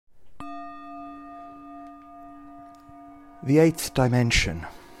The eighth dimension,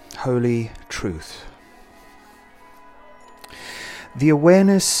 holy truth. The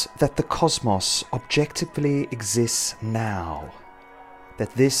awareness that the cosmos objectively exists now,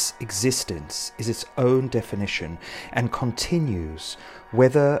 that this existence is its own definition and continues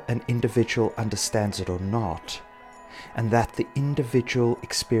whether an individual understands it or not, and that the individual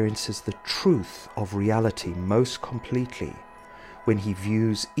experiences the truth of reality most completely when he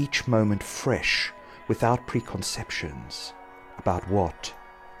views each moment fresh, without preconceptions about what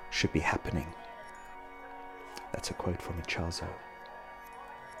should be happening. That's a quote from Ichazo.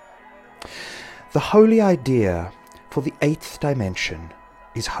 The holy idea for the eighth dimension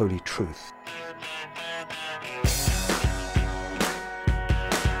is holy truth.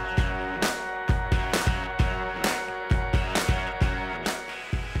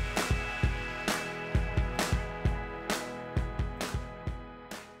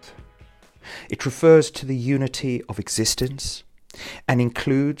 It refers to the unity of existence and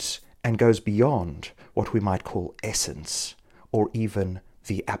includes and goes beyond what we might call essence or even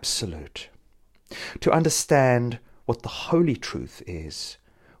the absolute. To understand what the holy truth is,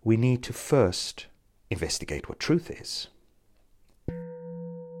 we need to first investigate what truth is.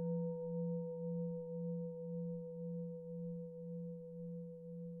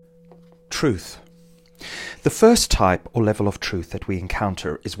 Truth. The first type or level of truth that we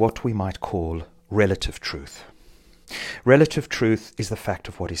encounter is what we might call relative truth. Relative truth is the fact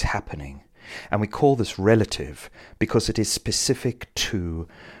of what is happening, and we call this relative because it is specific to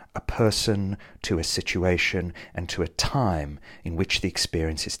a person, to a situation, and to a time in which the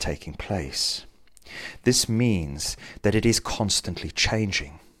experience is taking place. This means that it is constantly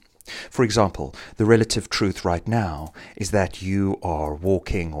changing. For example, the relative truth right now is that you are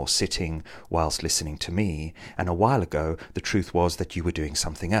walking or sitting whilst listening to me, and a while ago the truth was that you were doing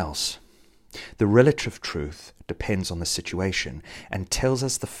something else. The relative truth depends on the situation and tells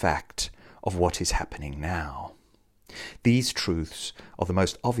us the fact of what is happening now. These truths are the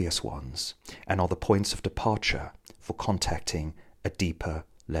most obvious ones and are the points of departure for contacting a deeper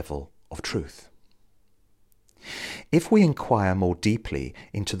level of truth. If we inquire more deeply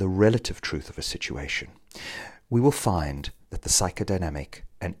into the relative truth of a situation, we will find that the psychodynamic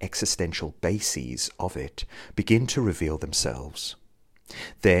and existential bases of it begin to reveal themselves.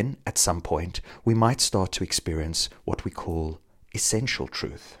 Then, at some point, we might start to experience what we call essential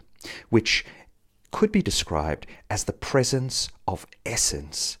truth, which could be described as the presence of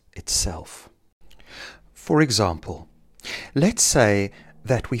essence itself. For example, let's say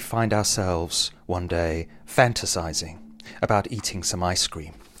that we find ourselves one day fantasizing about eating some ice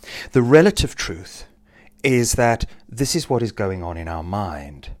cream. The relative truth is that this is what is going on in our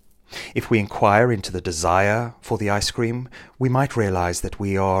mind. If we inquire into the desire for the ice cream, we might realize that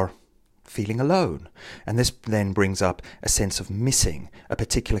we are feeling alone, and this then brings up a sense of missing a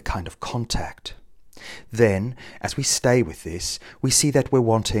particular kind of contact. Then, as we stay with this, we see that we're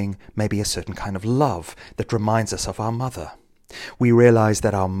wanting maybe a certain kind of love that reminds us of our mother. We realize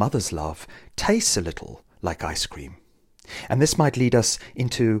that our mother's love tastes a little like ice cream. And this might lead us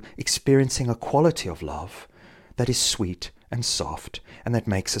into experiencing a quality of love that is sweet and soft and that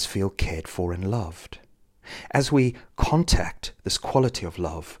makes us feel cared for and loved. As we contact this quality of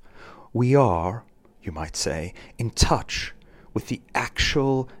love, we are, you might say, in touch with the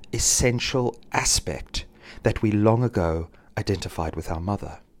actual essential aspect that we long ago identified with our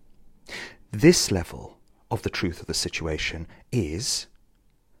mother. This level of the truth of the situation is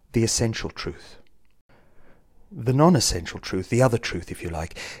the essential truth. The non-essential truth, the other truth if you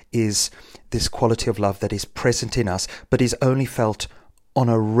like, is this quality of love that is present in us but is only felt on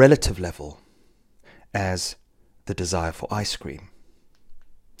a relative level as the desire for ice cream.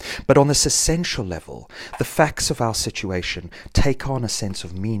 But on this essential level, the facts of our situation take on a sense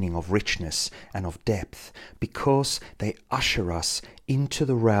of meaning, of richness and of depth, because they usher us into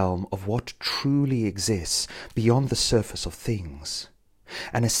the realm of what truly exists beyond the surface of things.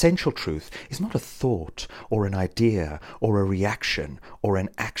 An essential truth is not a thought or an idea or a reaction or an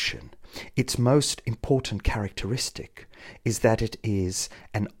action. Its most important characteristic is that it is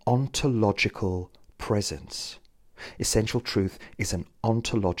an ontological presence. Essential truth is an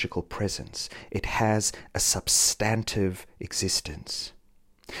ontological presence. It has a substantive existence.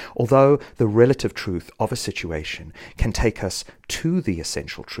 Although the relative truth of a situation can take us to the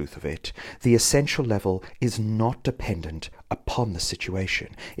essential truth of it, the essential level is not dependent upon the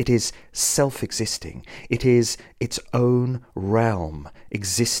situation. It is self-existing. It is its own realm,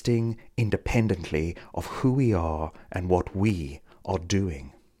 existing independently of who we are and what we are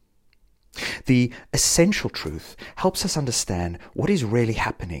doing. The essential truth helps us understand what is really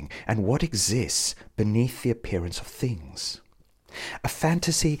happening and what exists beneath the appearance of things. A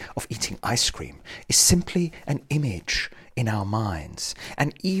fantasy of eating ice cream is simply an image in our minds,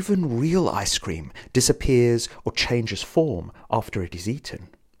 and even real ice cream disappears or changes form after it is eaten.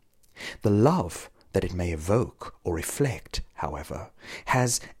 The love that it may evoke or reflect, however,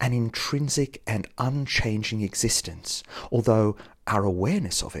 has an intrinsic and unchanging existence, although our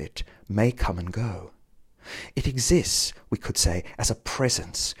awareness of it may come and go. It exists, we could say, as a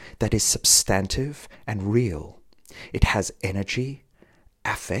presence that is substantive and real. It has energy,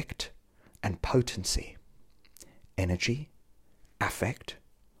 affect, and potency. Energy, affect,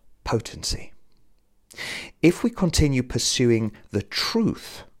 potency. If we continue pursuing the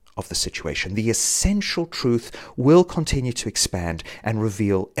truth of the situation, the essential truth will continue to expand and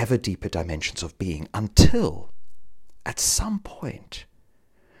reveal ever deeper dimensions of being until, at some point,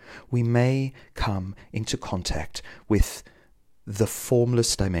 we may come into contact with the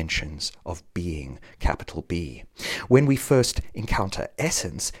formless dimensions of being, capital B. When we first encounter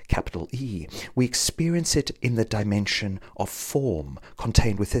essence, capital E, we experience it in the dimension of form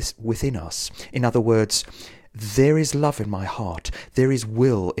contained within us. In other words, there is love in my heart, there is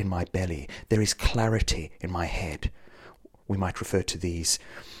will in my belly, there is clarity in my head. We might refer to these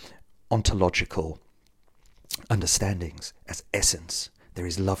ontological understandings as essence. There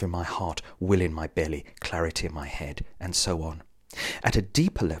is love in my heart, will in my belly, clarity in my head, and so on. At a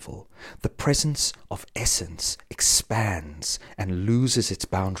deeper level, the presence of essence expands and loses its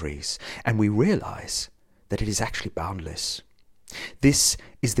boundaries, and we realize that it is actually boundless. This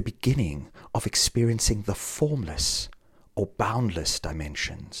is the beginning of experiencing the formless or boundless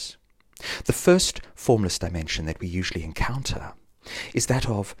dimensions. The first formless dimension that we usually encounter is that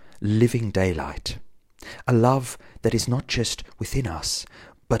of living daylight, a love that is not just within us,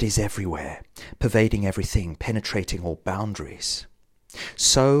 but is everywhere, pervading everything, penetrating all boundaries.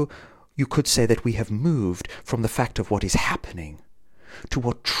 So you could say that we have moved from the fact of what is happening to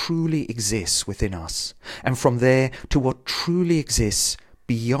what truly exists within us, and from there to what truly exists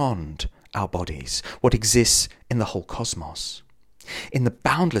beyond our bodies, what exists in the whole cosmos. In the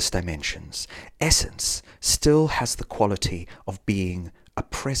boundless dimensions, essence still has the quality of being a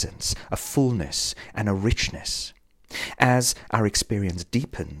presence, a fullness, and a richness. As our experience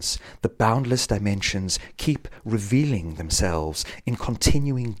deepens, the boundless dimensions keep revealing themselves in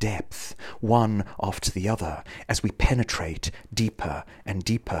continuing depth, one after the other, as we penetrate deeper and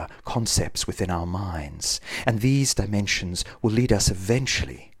deeper concepts within our minds. And these dimensions will lead us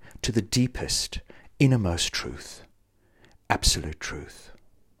eventually to the deepest, innermost truth, absolute truth.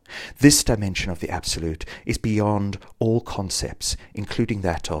 This dimension of the absolute is beyond all concepts, including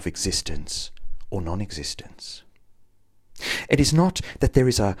that of existence or non-existence. It is not that there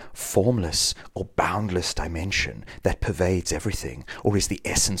is a formless or boundless dimension that pervades everything or is the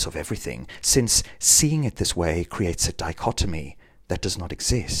essence of everything, since seeing it this way creates a dichotomy that does not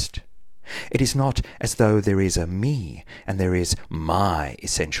exist. It is not as though there is a me and there is my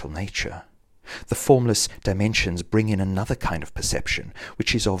essential nature. The formless dimensions bring in another kind of perception,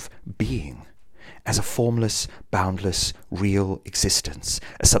 which is of being, as a formless, boundless, real existence,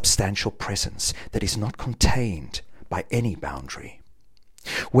 a substantial presence that is not contained by any boundary.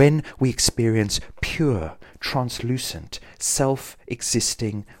 When we experience pure, translucent,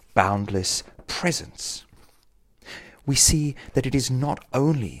 self-existing, boundless presence, we see that it is not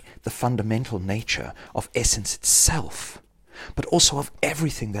only the fundamental nature of essence itself, but also of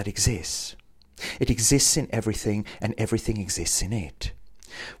everything that exists. It exists in everything, and everything exists in it.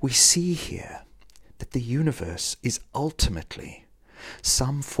 We see here that the universe is ultimately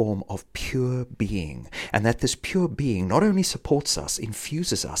some form of pure being, and that this pure being not only supports us,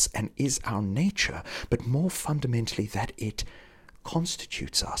 infuses us, and is our nature, but more fundamentally that it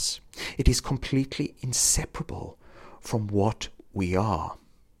constitutes us. It is completely inseparable from what we are.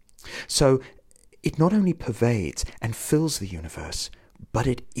 So it not only pervades and fills the universe, but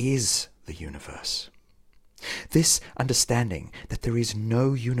it is the universe. This understanding that there is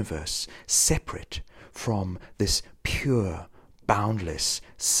no universe separate from this pure, boundless,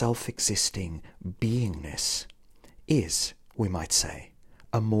 self-existing beingness is, we might say,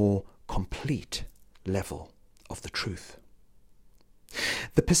 a more complete level of the truth.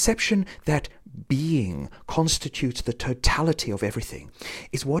 The perception that being constitutes the totality of everything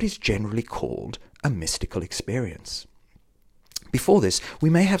is what is generally called a mystical experience. Before this, we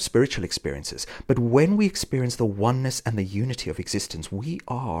may have spiritual experiences, but when we experience the oneness and the unity of existence, we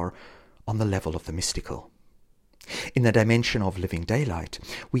are on the level of the mystical. In the dimension of living daylight,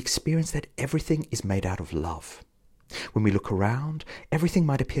 we experience that everything is made out of love. When we look around, everything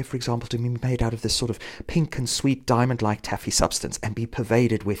might appear, for example, to be made out of this sort of pink and sweet diamond-like taffy substance and be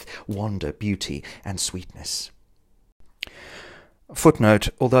pervaded with wonder, beauty, and sweetness. Footnote,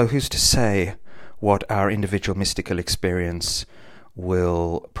 although who's to say what our individual mystical experience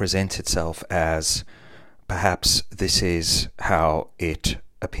will present itself as? Perhaps this is how it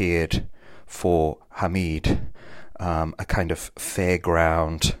appeared for Hamid, a kind of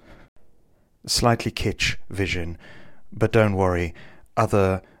fairground, slightly kitsch vision. But don't worry,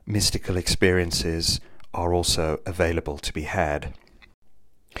 other mystical experiences are also available to be had.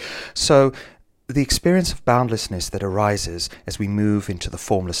 So, the experience of boundlessness that arises as we move into the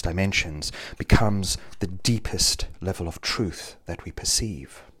formless dimensions becomes the deepest level of truth that we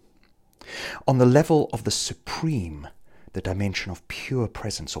perceive. On the level of the supreme, the dimension of pure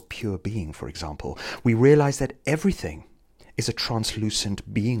presence or pure being, for example, we realize that everything is a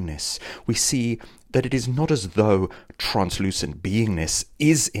translucent beingness. We see that it is not as though translucent beingness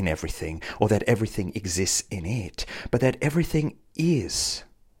is in everything or that everything exists in it, but that everything is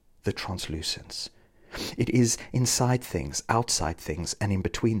the translucence. It is inside things, outside things, and in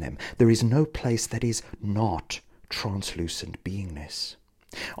between them. There is no place that is not translucent beingness.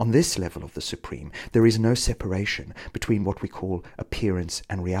 On this level of the supreme, there is no separation between what we call appearance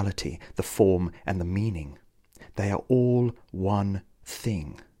and reality, the form and the meaning. They are all one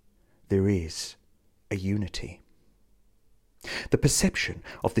thing. There is a unity. The perception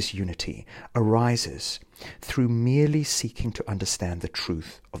of this unity arises through merely seeking to understand the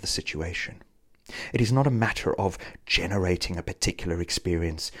truth of the situation. It is not a matter of generating a particular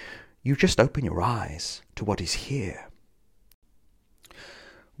experience. You just open your eyes to what is here.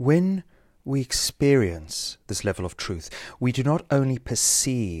 When we experience this level of truth, we do not only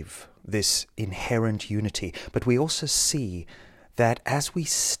perceive this inherent unity, but we also see that as we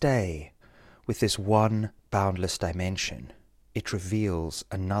stay with this one boundless dimension, it reveals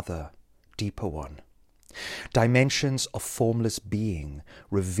another, deeper one. Dimensions of formless being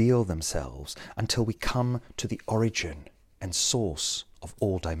reveal themselves until we come to the origin and source of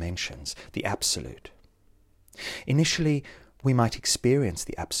all dimensions, the Absolute. Initially, we might experience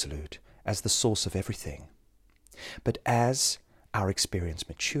the Absolute as the source of everything. But as our experience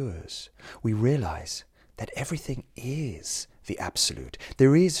matures, we realize that everything is the Absolute.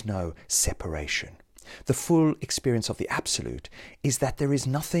 There is no separation. The full experience of the Absolute is that there is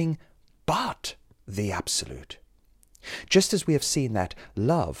nothing but the Absolute. Just as we have seen that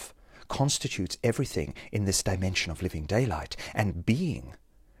love constitutes everything in this dimension of living daylight, and being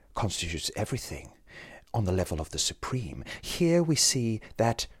constitutes everything on the level of the supreme, here we see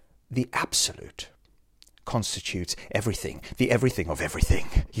that the Absolute constitutes everything, the everything of everything,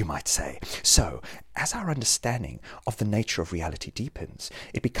 you might say. So, as our understanding of the nature of reality deepens,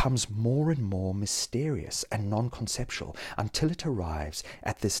 it becomes more and more mysterious and non-conceptual until it arrives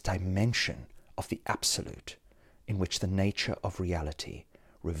at this dimension of the Absolute, in which the nature of reality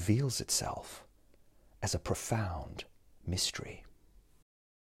reveals itself as a profound mystery.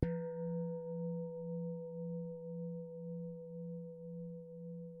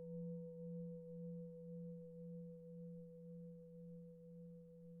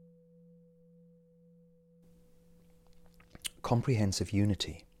 Comprehensive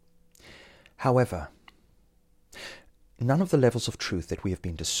unity. However, none of the levels of truth that we have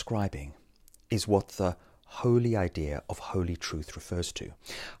been describing is what the holy idea of holy truth refers to.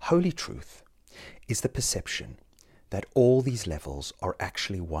 Holy truth is the perception that all these levels are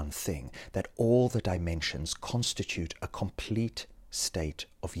actually one thing, that all the dimensions constitute a complete state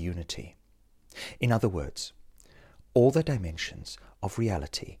of unity. In other words, all the dimensions of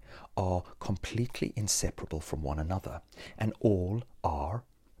reality are completely inseparable from one another, and all are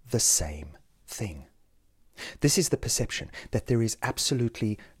the same thing. This is the perception that there is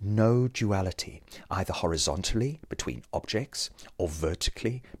absolutely no duality, either horizontally between objects or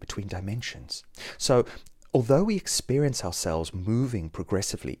vertically between dimensions. So, although we experience ourselves moving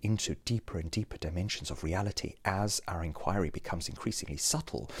progressively into deeper and deeper dimensions of reality as our inquiry becomes increasingly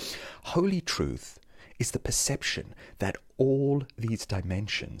subtle, holy truth is the perception that all these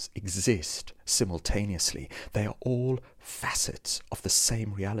dimensions exist simultaneously. They are all facets of the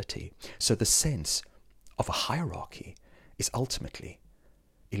same reality. So the sense of a hierarchy is ultimately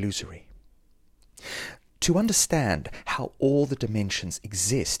illusory. To understand how all the dimensions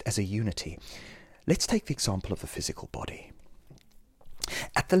exist as a unity, let's take the example of the physical body.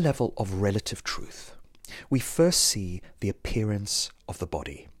 At the level of relative truth, we first see the appearance of the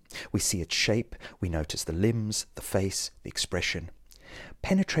body. We see its shape, we notice the limbs, the face, the expression.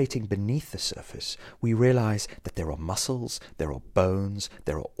 Penetrating beneath the surface, we realize that there are muscles, there are bones,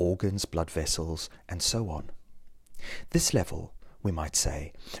 there are organs, blood vessels, and so on. This level, we might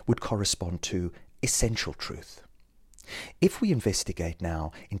say, would correspond to essential truth. If we investigate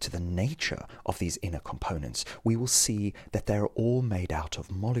now into the nature of these inner components, we will see that they are all made out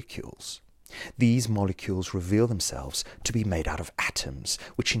of molecules. These molecules reveal themselves to be made out of atoms,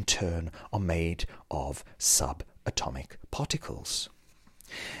 which in turn are made of subatomic particles.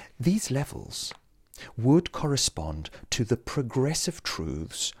 These levels would correspond to the progressive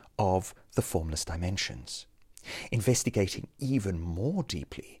truths of the formless dimensions. Investigating even more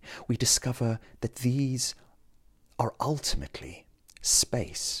deeply, we discover that these are ultimately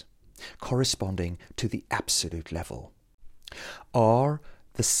space, corresponding to the absolute level. Are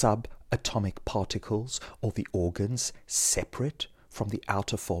the subatomic particles or the organs separate from the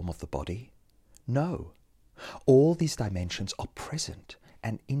outer form of the body? No. All these dimensions are present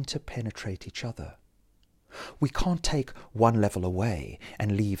and interpenetrate each other. We can't take one level away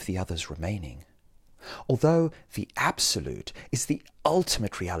and leave the others remaining. Although the absolute is the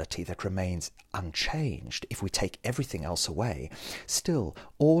ultimate reality that remains unchanged if we take everything else away, still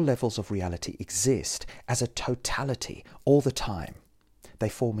all levels of reality exist as a totality all the time. They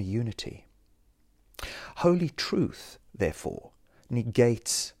form a unity. Holy truth, therefore,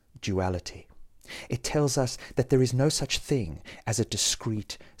 negates duality. It tells us that there is no such thing as a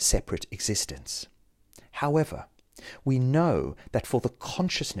discrete, separate existence. However, we know that for the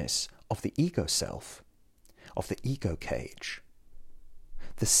consciousness of the ego self, of the ego cage,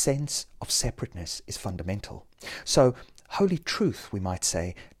 the sense of separateness is fundamental. So, holy truth, we might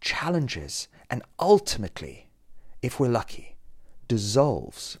say, challenges and ultimately, if we're lucky,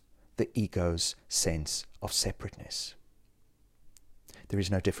 dissolves the ego's sense of separateness. There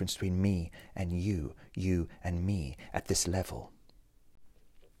is no difference between me and you and me at this level.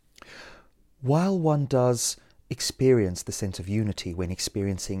 While one does experience the sense of unity when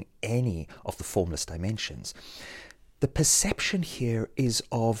experiencing any of the formless dimensions, the perception here is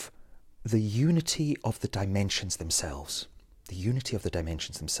of the unity of the dimensions themselves. The unity of the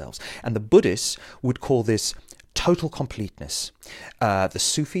dimensions themselves. And the Buddhists would call this total completeness. The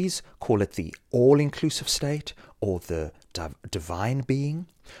Sufis call it the all-inclusive state, or the divine being,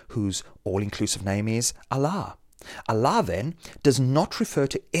 whose all-inclusive name is Allah. Allah, then, does not refer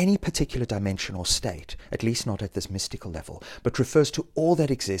to any particular dimension or state, at least not at this mystical level, but refers to all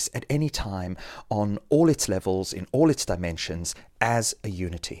that exists at any time on all its levels, in all its dimensions, as a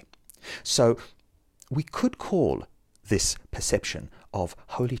unity. So we could call this perception of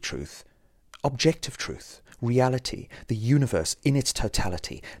holy truth objective truth, reality, the universe in its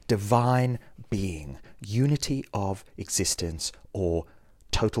totality, divine being, unity of existence, or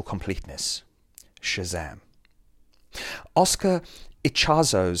total completeness. Shazam. Oscar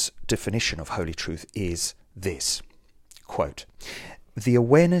Ichazo's definition of holy truth is this, quote, "The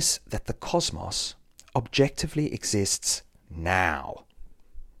awareness that the cosmos objectively exists now,"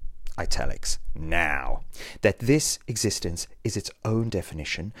 italics, now, that this existence is its own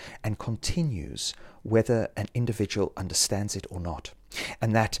definition and continues whether an individual understands it or not,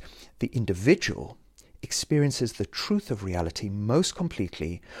 and that the individual experiences the truth of reality most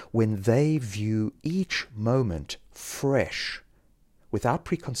completely when they view each moment fresh, without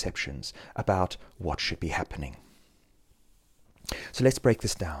preconceptions about what should be happening. So let's break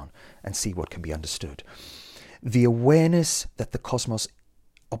this down and see what can be understood. The awareness that the cosmos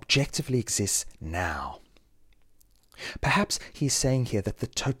objectively exists now. Perhaps he is saying here that the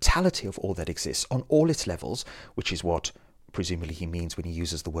totality of all that exists on all its levels, which is what presumably he means when he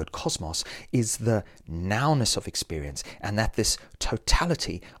uses the word cosmos, is the nowness of experience, and that this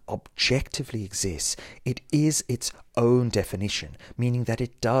totality objectively exists. It is its own definition, meaning that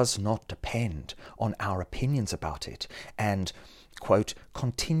it does not depend on our opinions about it, and, quote,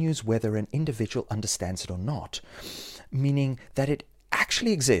 continues whether an individual understands it or not, meaning that it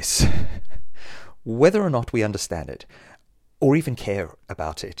actually exists, whether or not we understand it, or even care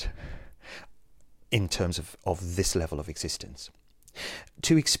about it, in terms of this level of existence.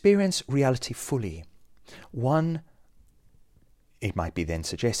 To experience reality fully, one, it might be then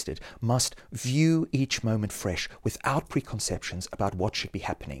suggested, must view each moment fresh without preconceptions about what should be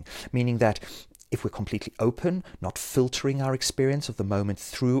happening, meaning that if we're completely open, not filtering our experience of the moment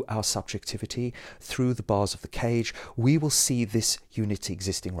through our subjectivity, through the bars of the cage, we will see this unity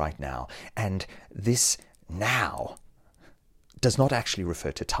existing right now. And this now does not actually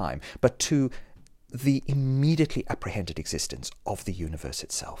refer to time, but to the immediately apprehended existence of the universe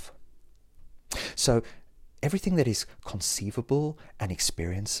itself. So everything that is conceivable and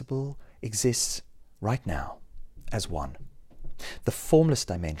experienceable exists right now as one. The formless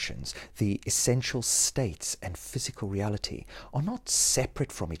dimensions, the essential states and physical reality, are not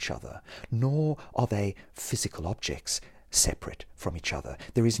separate from each other, nor are they physical objects separate from each other.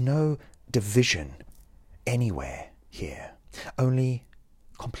 There is no division anywhere here, only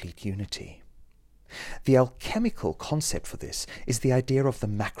complete unity. The alchemical concept for this is the idea of the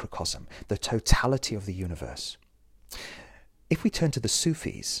macrocosm, the totality of the universe. If we turn to the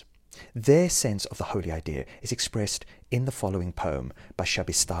Sufis, their sense of the holy idea is expressed in the following poem by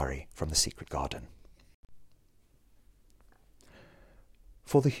Shabistari from The Secret Garden.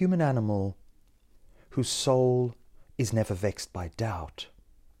 For the human animal, whose soul is never vexed by doubt,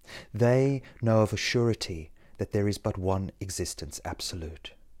 they know of a surety that there is but one existence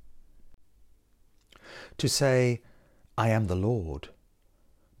absolute. To say, I am the Lord,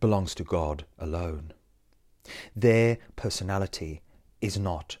 belongs to God alone. Their personality is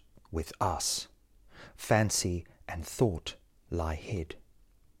not with us. Fancy and thought lie hid.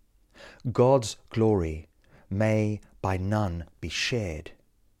 God's glory may by none be shared.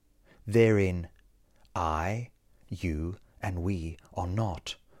 Therein I, you, and we are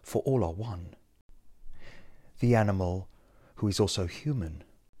not, for all are one. The animal, who is also human,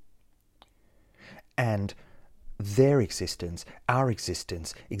 and their existence, our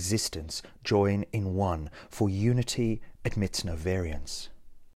existence, join in one, for unity admits no variance.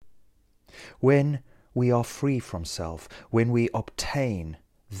 When we are free from self, when we obtain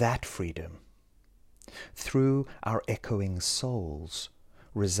that freedom, through our echoing souls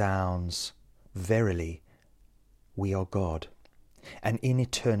resounds, verily, we are God, and in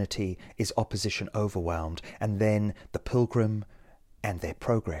eternity is opposition overwhelmed, and then the pilgrim and their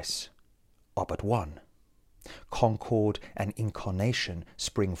progress are but one. Concord and incarnation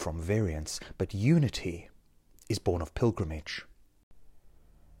spring from variance, but unity is born of pilgrimage.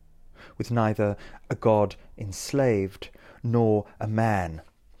 With neither a god enslaved nor a man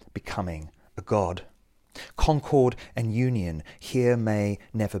becoming a god, concord and union here may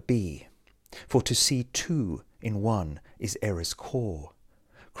never be, for to see two in one is error's core.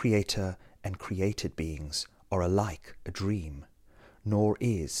 Creator and created beings are alike a dream, nor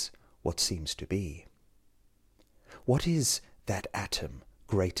is what seems to be. What is that atom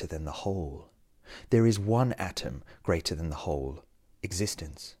greater than the whole? There is one atom greater than the whole,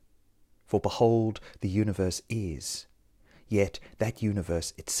 existence. For behold, the universe is, yet that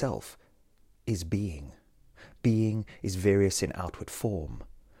universe itself is being. Being is various in outward form,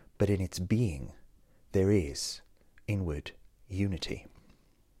 but in its being there is inward unity.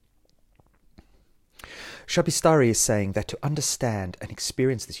 Shabistari is saying that to understand and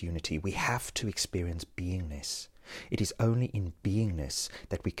experience this unity, we have to experience beingness. It is only in beingness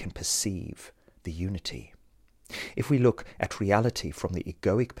that we can perceive the unity. If we look at reality from the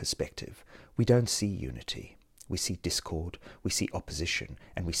egoic perspective, we don't see unity. We see discord, we see opposition,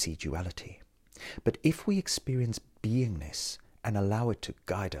 and we see duality. But if we experience beingness and allow it to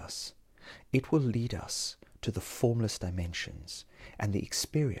guide us, it will lead us to the formless dimensions and the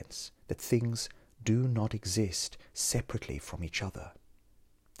experience that things do not exist separately from each other.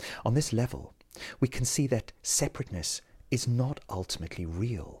 On this level, we can see that separateness is not ultimately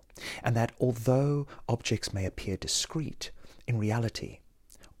real, and that although objects may appear discrete, in reality,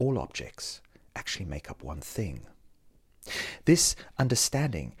 all objects actually make up one thing. This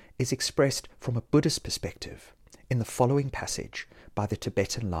understanding is expressed from a Buddhist perspective in the following passage by the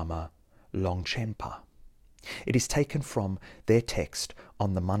Tibetan Lama Longchenpa. It is taken from their text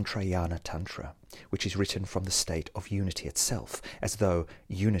on the Mantrayana Tantra, which is written from the state of unity itself, as though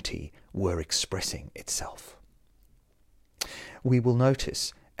unity were expressing itself. We will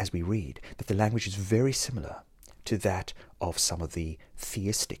notice, as we read, that the language is very similar to that of some of the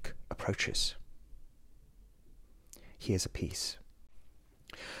theistic approaches. Here's a piece.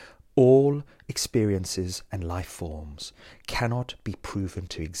 All experiences and life forms cannot be proven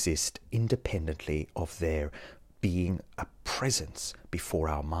to exist independently of their being a presence before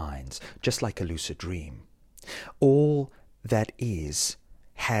our minds, just like a lucid dream. All that is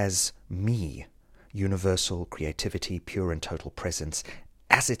has me, universal creativity, pure and total presence,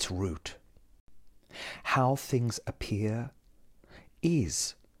 as its root. How things appear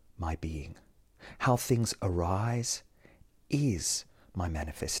is my being. How things arise is my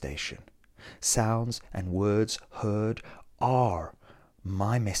manifestation. Sounds and words heard are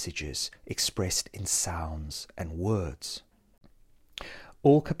my messages expressed in sounds and words.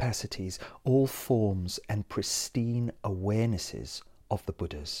 All capacities, all forms and pristine awarenesses of the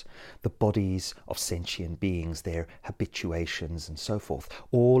Buddhas, the bodies of sentient beings, their habituations and so forth,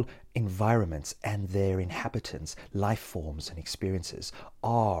 all environments and their inhabitants, life forms and experiences,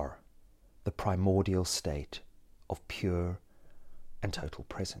 are the primordial state of pure, and total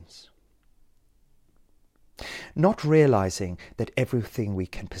presence. Not realizing that everything we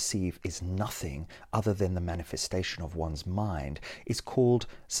can perceive is nothing other than the manifestation of one's mind is called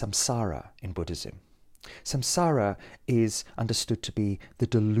samsara in Buddhism. Samsara is understood to be the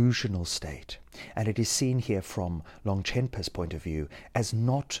delusional state, and it is seen here from Longchenpa's point of view as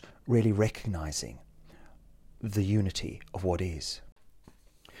not really recognizing the unity of what is.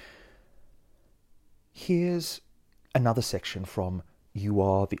 Here's another section from You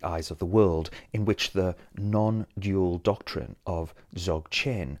Are the Eyes of the World, in which the non-dual doctrine of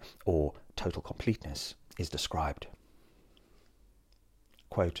Dzogchen, or total completeness, is described.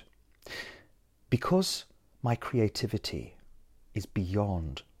 Quote, "Because my creativity is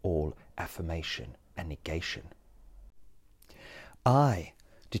beyond all affirmation and negation, I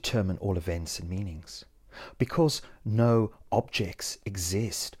determine all events and meanings. Because no objects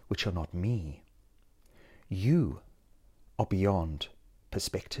exist which are not me, you are beyond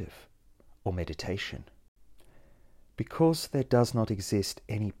perspective or meditation. Because there does not exist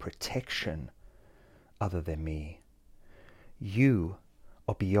any protection other than me, you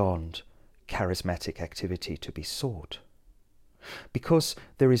are beyond charismatic activity to be sought. Because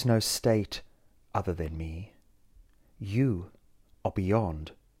there is no state other than me, you are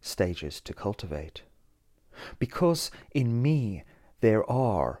beyond stages to cultivate. Because in me there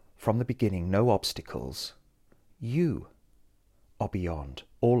are, from the beginning, no obstacles, you are beyond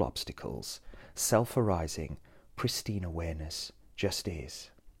all obstacles, self-arising, pristine awareness just is.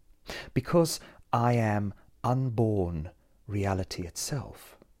 Because I am unborn reality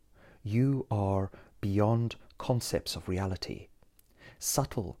itself, you are beyond concepts of reality,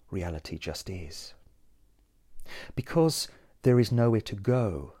 subtle reality just is. Because there is nowhere to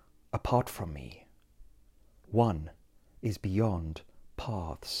go apart from me, one is beyond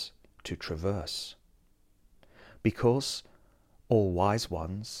paths to traverse. Because all wise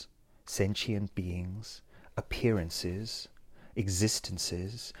ones, sentient beings, appearances,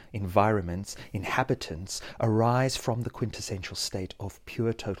 existences, environments, inhabitants arise from the quintessential state of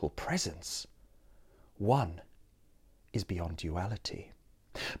pure total presence, one is beyond duality.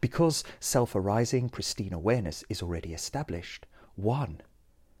 Because self-arising, pristine awareness is already established, one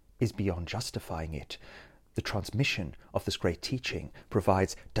is beyond justifying it. The transmission of this great teaching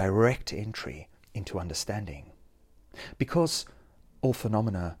provides direct entry into understanding. Because all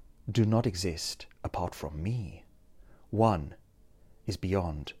phenomena do not exist apart from me, one is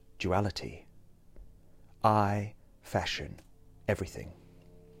beyond duality. I fashion everything.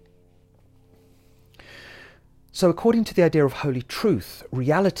 So according to the idea of holy truth,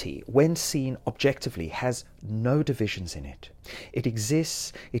 reality, when seen objectively, has no divisions in it. It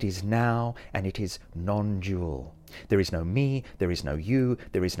exists, it is now, and it is non-dual. There is no me, there is no you,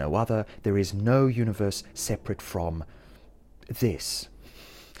 there is no other, there is no universe separate from this,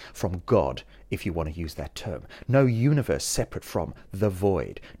 from God, if you want to use that term. No universe separate from the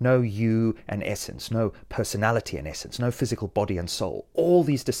void. No you and essence. No personality and essence. No physical body and soul. All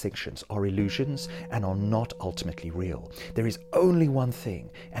these distinctions are illusions and are not ultimately real. There is only one thing,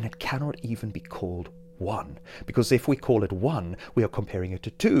 and it cannot even be called one. Because if we call it one, we are comparing it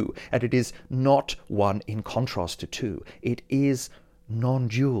to two, and it is not one in contrast to two. It is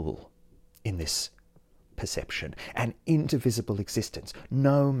non-dual in this perception, an indivisible existence,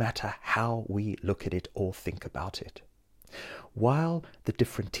 no matter how we look at it or think about it. While the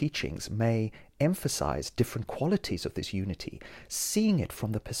different teachings may emphasize different qualities of this unity, seeing it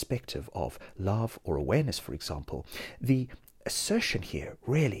from the perspective of love or awareness, for example, the assertion here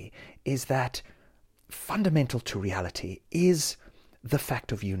really is that fundamental to reality is the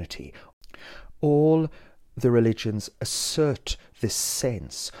fact of unity. All the religions assert this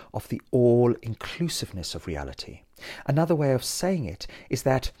sense of the all-inclusiveness of reality. Another way of saying it is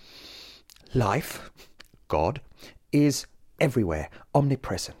that life, God, is everywhere,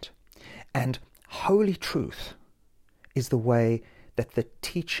 omnipresent. And holy truth is the way that the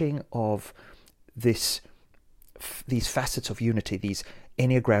teaching of these facets of unity, these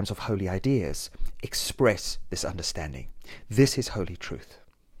enneagrams of holy ideas, express this understanding. This is holy truth.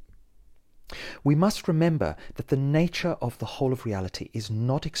 We must remember that the nature of the whole of reality is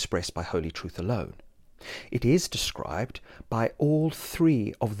not expressed by holy truth alone. It is described by all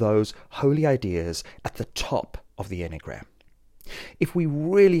three of those holy ideas at the top of the enneagram. If we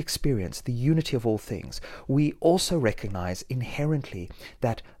really experience the unity of all things, we also recognize inherently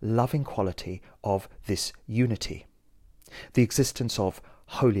that loving quality of this unity. The existence of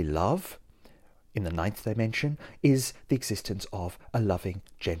holy love, in the ninth dimension, is the existence of a loving,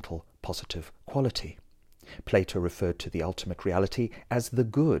 gentle, positive quality. Plato referred to the ultimate reality as the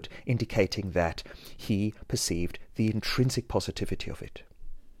good, indicating that he perceived the intrinsic positivity of it.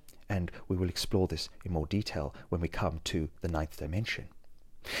 And we will explore this in more detail when we come to the ninth dimension.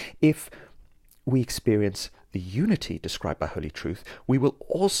 If we experience the unity described by Holy Truth, we will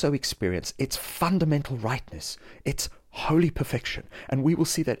also experience its fundamental rightness, its holy perfection, and we will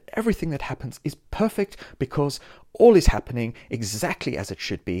see that everything that happens is perfect because all is happening exactly as it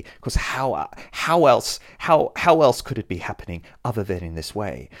should be, because how else could it be happening other than in this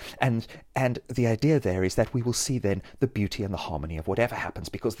way? And the idea there is that we will see then the beauty and the harmony of whatever happens,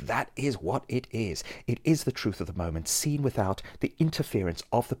 because that is what it is. It is the truth of the moment, seen without the interference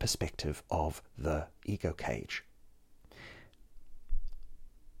of the perspective of the ego cage.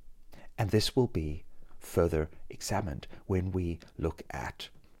 And this will be further examined when we look at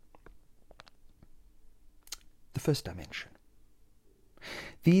the first dimension.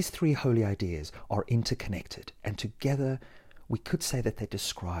 These three holy ideas are interconnected, and together we could say that they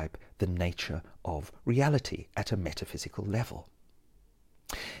describe the nature of reality at a metaphysical level.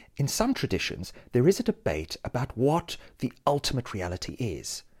 In some traditions, there is a debate about what the ultimate reality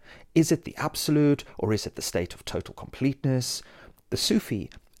is. Is it the absolute, or is it the state of total completeness? The Sufi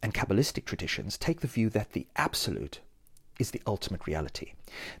and Kabbalistic traditions take the view that the absolute is the ultimate reality.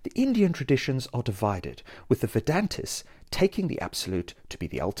 The Indian traditions are divided, with the Vedantists taking the absolute to be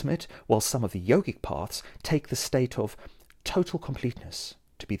the ultimate, while some of the yogic paths take the state of total completeness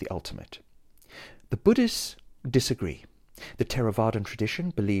to be the ultimate. The Buddhists disagree. The Theravadan tradition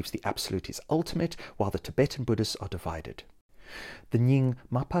believes the absolute is ultimate, while the Tibetan Buddhists are divided. The Nying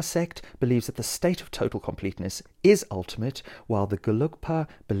Mapa sect believes that the state of total completeness is ultimate, while the Gelugpa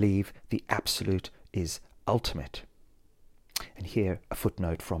believe the absolute is ultimate. And here a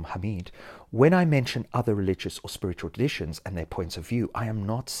footnote from Hamid. When I mention other religious or spiritual traditions and their points of view, I am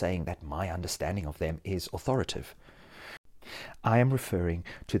not saying that my understanding of them is authoritative. I am referring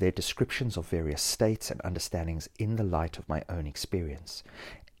to their descriptions of various states and understandings in the light of my own experience,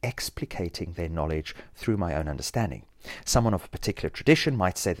 explicating their knowledge through my own understanding. Someone of a particular tradition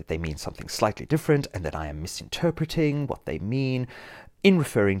might say that they mean something slightly different and that I am misinterpreting what they mean. In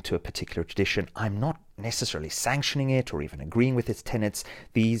referring to a particular tradition, I'm not necessarily sanctioning it or even agreeing with its tenets.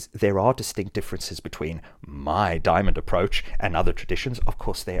 There are distinct differences between my diamond approach and other traditions. Of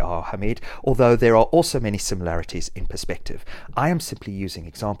course there are, Hamid, although there are also many similarities in perspective. I am simply using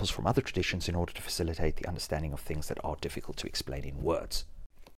examples from other traditions in order to facilitate the understanding of things that are difficult to explain in words.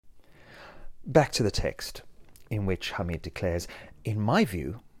 Back to the text, in which Hamid declares, in my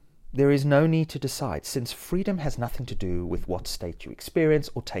view, there is no need to decide, since freedom has nothing to do with what state you experience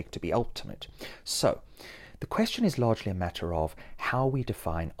or take to be ultimate. So, the question is largely a matter of how we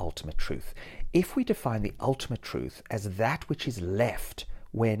define ultimate truth. If we define the ultimate truth as that which is left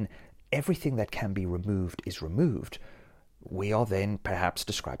when everything that can be removed is removed, we are then perhaps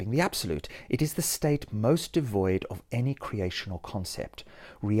describing the absolute. It is the state most devoid of any creational concept,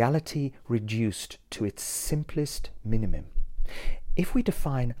 reality reduced to its simplest minimum. If we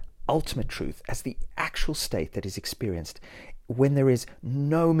define ultimate truth as the actual state that is experienced when there is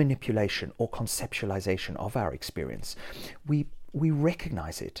no manipulation or conceptualization of our experience, we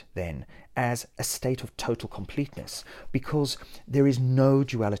recognize it then as a state of total completeness, because there is no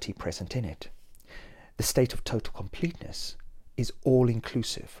duality present in it. The state of total completeness is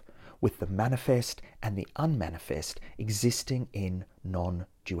all-inclusive, with the manifest and the unmanifest existing in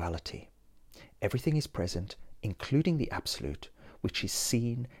non-duality. Everything is present, including the absolute, which is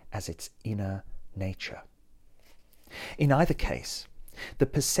seen as its inner nature. In either case, the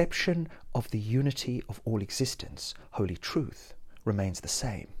perception of the unity of all existence, holy truth, remains the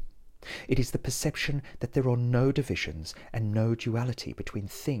same. It is the perception that there are no divisions and no duality between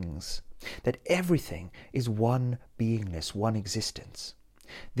things, that everything is one beingness, one existence.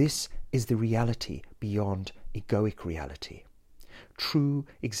 This is the reality beyond egoic reality, true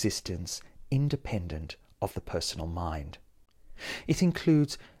existence independent of the personal mind. It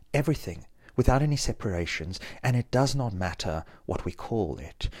includes everything without any separations, and it does not matter what we call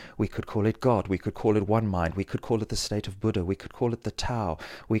it. We could call it God, we could call it one mind, we could call it the state of Buddha, we could call it the Tao,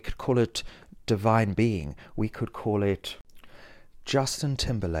 we could call it divine being, we could call it Justin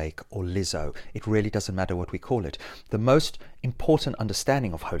Timberlake or Lizzo. It really doesn't matter what we call it. The most important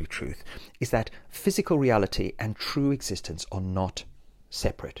understanding of Holy Truth is that physical reality and true existence are not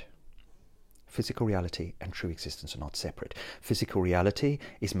separate. Physical reality and true existence are not separate. Physical reality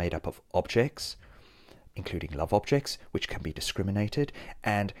is made up of objects, including love objects, which can be discriminated,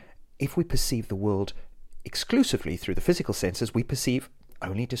 and if we perceive the world exclusively through the physical senses, we perceive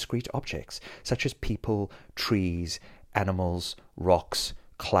only discrete objects, such as people, trees, animals, rocks,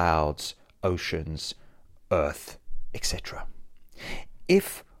 clouds, oceans, earth, etc.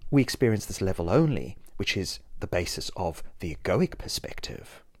 If we experience this level only, which is the basis of the egoic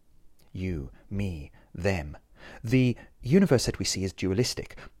perspective, you, me, them, the universe that we see is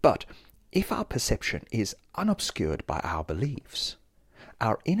dualistic. But if our perception is unobscured by our beliefs,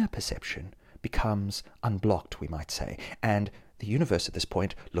 our inner perception becomes unblocked, we might say, and the universe at this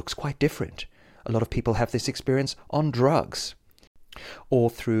point looks quite different. A lot of people have this experience on drugs or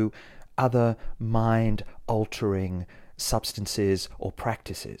through other mind-altering substances or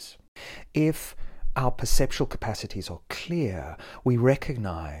practices. If our perceptual capacities are clear, we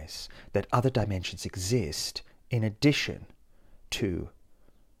recognize that other dimensions exist in addition to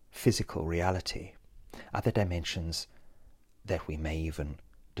physical reality, other dimensions that we may even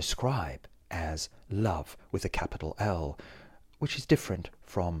describe as love with a capital L, which is different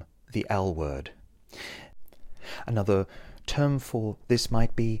from the L word. Another term for this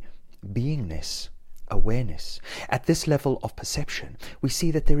might be beingness, awareness. At this level of perception, we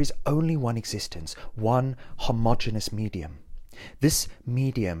see that there is only one existence, one homogeneous medium. This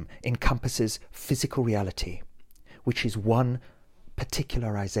medium encompasses physical reality, which is one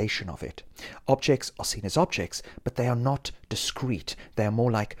particularization of it. Objects are seen as objects, but they are not discrete. They are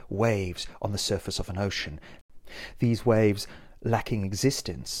more like waves on the surface of an ocean. These waves lacking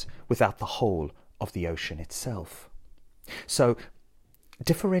existence without the whole of the ocean itself. So,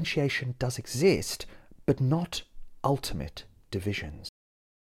 differentiation does exist, but not ultimate divisions.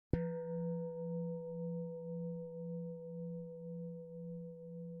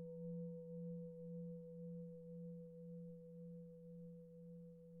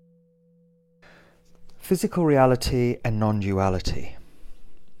 Physical reality and non-duality.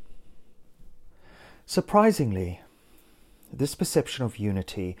 Surprisingly, this perception of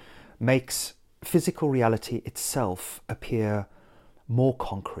unity makes physical reality itself appear more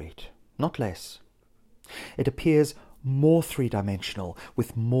concrete, not less. It appears more three-dimensional,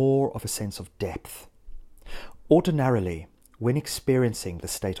 with more of a sense of depth. Ordinarily, when experiencing the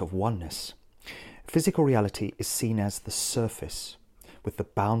state of oneness, physical reality is seen as the surface, with the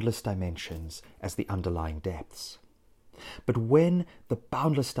boundless dimensions as the underlying depths. But when the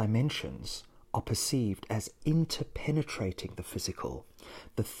boundless dimensions are perceived as interpenetrating the physical,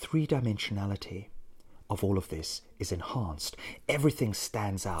 the three-dimensionality of all of this is enhanced. Everything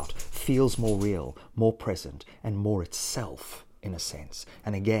stands out, feels more real, more present, and more itself, in a sense.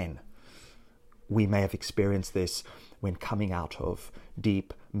 And again, we may have experienced this when coming out of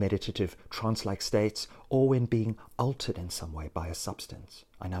deep, meditative, trance-like states, or when being altered in some way by a substance.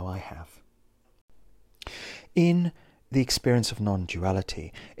 I know I have. In the experience of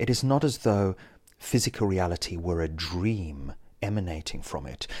non-duality, it is not as though physical reality were a dream emanating from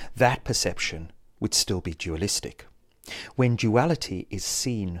it. That perception would still be dualistic. When duality is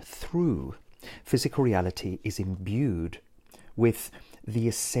seen through, physical reality is imbued with the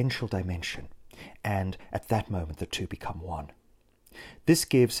essential dimension, and at that moment the two become one. This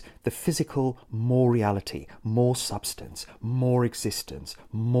gives the physical more reality, more substance, more existence,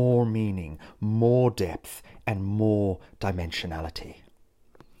 more meaning, more depth, and more dimensionality.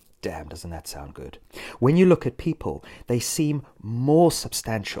 Damn, doesn't that sound good? When you look at people, they seem more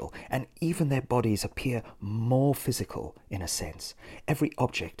substantial, and even their bodies appear more physical in a sense. Every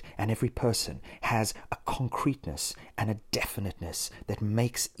object and every person has a concreteness and a definiteness that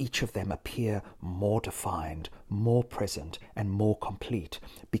makes each of them appear more defined, more present, and more complete,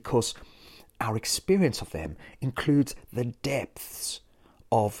 because our experience of them includes the depths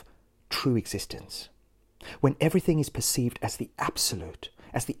of true existence. When everything is perceived as the absolute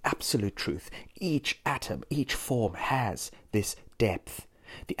truth, each atom, each form has this depth.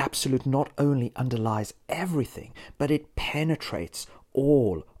 The absolute not only underlies everything, but it penetrates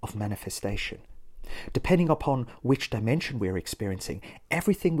all of manifestation. Depending upon which dimension we are experiencing,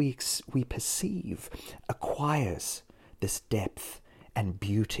 everything we perceive acquires this depth and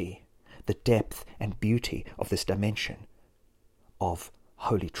beauty, the depth and beauty of this dimension of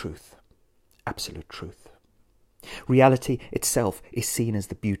holy truth, absolute truth. Reality itself is seen as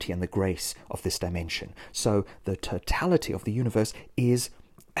the beauty and the grace of this dimension. So the totality of the universe is,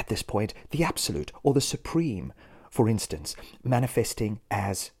 at this point, the absolute or the supreme, for instance, manifesting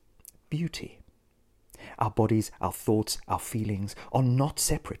as beauty. Our bodies, our thoughts, our feelings are not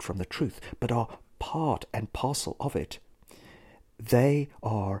separate from the truth, but are part and parcel of it. They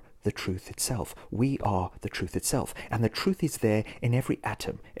are the truth itself. We are the truth itself. And the truth is there in every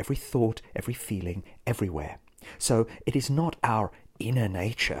atom, every thought, every feeling, everywhere. So it is not our inner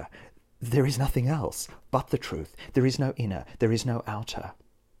nature. There is nothing else but the truth. There is no inner. There is no outer.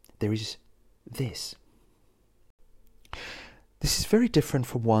 There is this. This is very different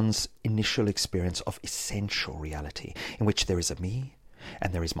from one's initial experience of essential reality, in which there is a me,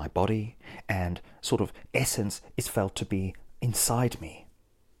 and there is my body, and sort of essence is felt to be inside me,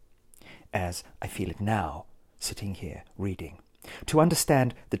 as I feel it now, sitting here reading. To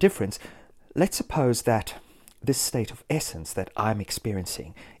understand the difference, let's suppose that this state of essence that I'm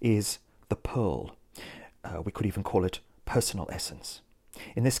experiencing is the pearl. We could even call it personal essence.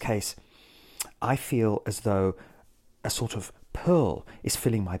 In this case, I feel as though a sort of pearl is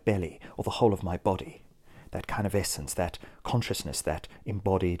filling my belly or the whole of my body. That kind of essence, that consciousness, that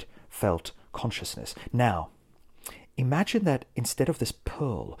embodied, felt consciousness. Now, imagine that instead of this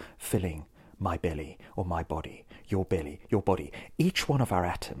pearl filling my belly or my body, your body, each one of our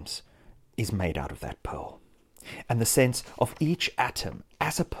atoms is made out of that pearl. And the sense of each atom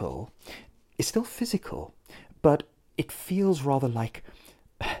as a pearl is still physical, but it feels rather like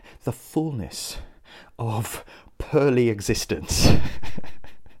the fullness of pearly existence.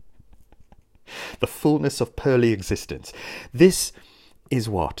 The fullness of pearly existence. This is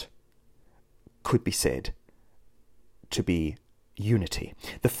what could be said to be unity.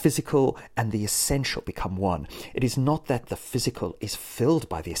 The physical and the essential become one. It is not that the physical is filled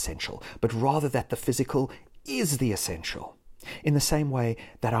by the essential, but rather that the physical is the essential. In the same way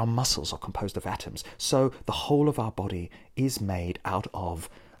that our muscles are composed of atoms, so the whole of our body is made out of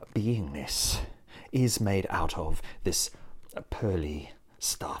beingness, is made out of this pearly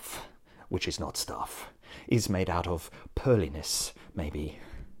stuff, which is not stuff, is made out of pearliness, maybe.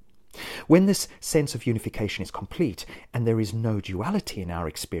 When this sense of unification is complete and there is no duality in our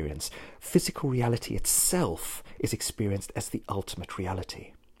experience, physical reality itself is experienced as the ultimate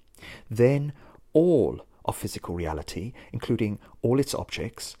reality. Then all of physical reality, including all its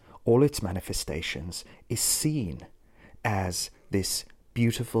objects, all its manifestations, is seen as this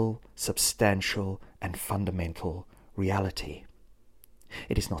beautiful, substantial, and fundamental reality.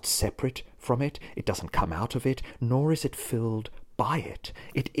 It is not separate from it, it doesn't come out of it, nor is it filled by it.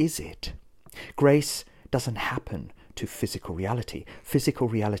 It is it. Grace doesn't happen to physical reality. Physical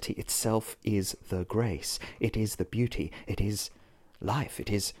reality itself is the grace. It is the beauty. It is life. It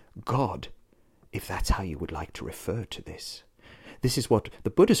is God, if that's how you would like to refer to this. This is what the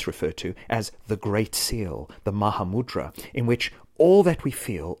Buddhists refer to as the Great Seal, the Mahamudra, in which all that we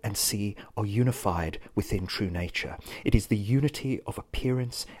feel and see are unified within true nature. It is the unity of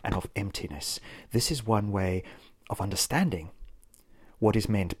appearance and of emptiness. This is one way of understanding what is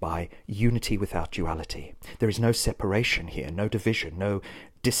meant by unity without duality. There is no separation here, no division, no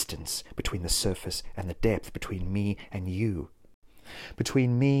distance between the surface and the depth, between me and you,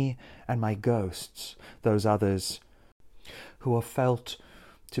 between me and my ghosts, those others who are felt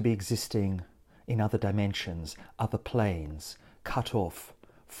to be existing in other dimensions, other planes, cut off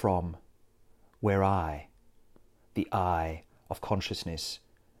from where I, the I of consciousness,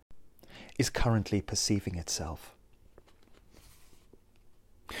 is currently perceiving itself.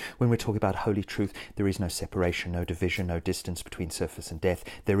 When we're talking about holy truth, there is no separation, no division, no distance between surface and depth.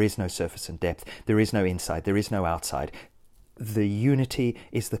 There is no surface and depth. There is no inside. There is no outside. The unity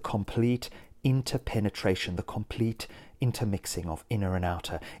is the complete interpenetration, the complete intermixing of inner and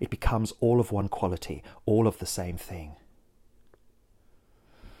outer. It becomes all of one quality, all of the same thing.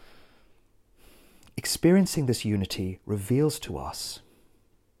 Experiencing this unity reveals to us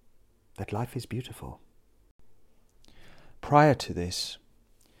that life is beautiful. Prior to this,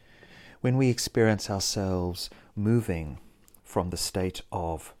 when we experience ourselves moving from the state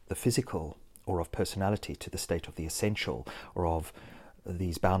of the physical or of personality to the state of the essential or of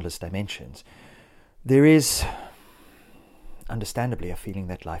these boundless dimensions, there is understandably a feeling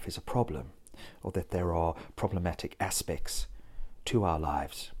that life is a problem or that there are problematic aspects to our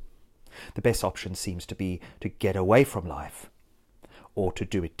lives. The best option seems to be to get away from life or to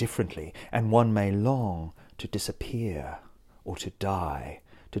do it differently, and one may long to disappear or to die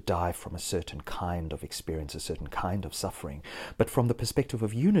from a certain kind of experience, a certain kind of suffering. But from the perspective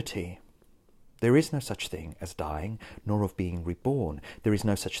of unity, there is no such thing as dying, nor of being reborn. There is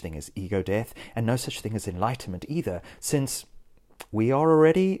no such thing as ego death, and no such thing as enlightenment either, since we are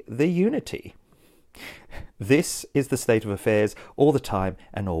already the unity. This is the state of affairs all the time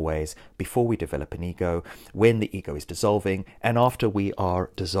and always, before we develop an ego, when the ego is dissolving, and after we are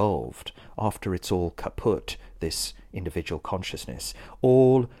dissolved, after it's all kaput, this individual consciousness.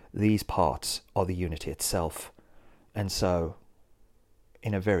 All these parts are the unity itself. And so,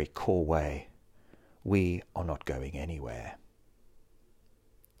 in a very core way, we are not going anywhere.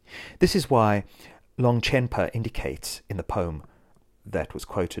 This is why Longchenpa indicates in the poem that was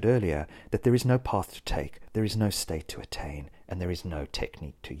quoted earlier that there is no path to take, there is no state to attain, and there is no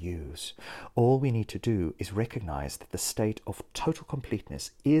technique to use. All we need to do is recognize that the state of total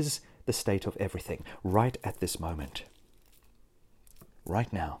completeness is the state of everything right at this moment.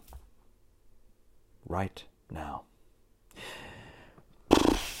 Right now. Right now.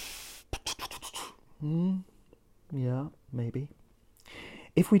 Yeah, maybe.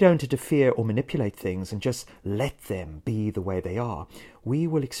 If we don't interfere or manipulate things and just let them be the way they are, we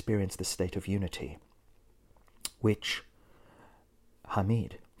will experience the state of unity, which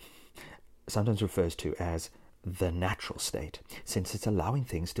Hamid sometimes refers to as the natural state, since it's allowing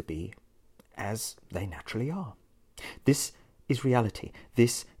things to be as they naturally are. This is reality.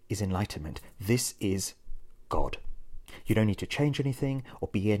 This is enlightenment. This is God. You don't need to change anything or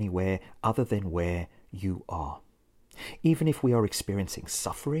be anywhere other than where you are. Even if we are experiencing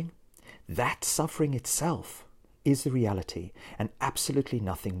suffering, that suffering itself is the reality, and absolutely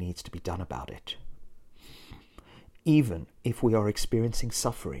nothing needs to be done about it. Even if we are experiencing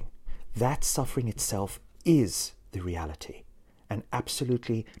suffering, that suffering itself is the reality, and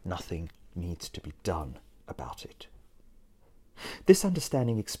absolutely nothing needs to be done about it. This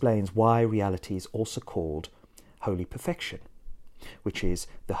understanding explains why reality is also called holy perfection, which is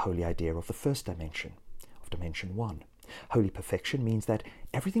the holy idea of the first dimension, of dimension 1. Holy perfection means that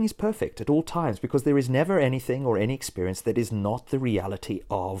everything is perfect at all times, because there is never anything or any experience that is not the reality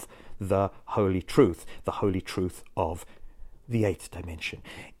of the holy truth of the 8th dimension.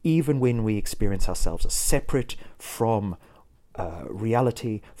 Even when we experience ourselves as separate from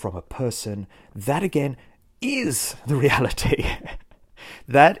reality, from a person, that again is the reality.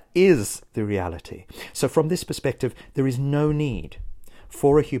 That is the reality. So from this perspective, there is no need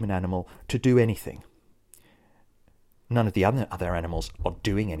for a human animal to do anything. None of the other animals are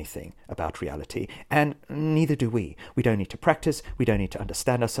doing anything about reality, and neither do we. We don't need to practice, we don't need to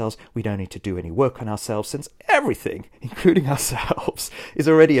understand ourselves, we don't need to do any work on ourselves, since everything, including ourselves, is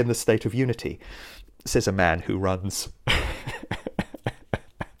already in the state of unity, says a man who runs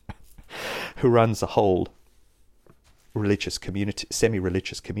a whole religious community,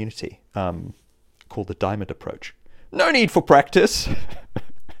 semi-religious community, called the Diamond Approach. No need for practice.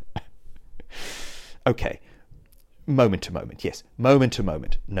 Okay. Moment to moment, yes, moment to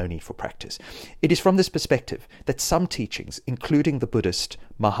moment, no need for practice. It is from this perspective that some teachings, including the Buddhist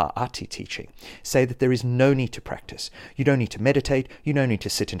Maha-Ati teaching, say that there is no need to practice. You don't need to meditate, you don't need to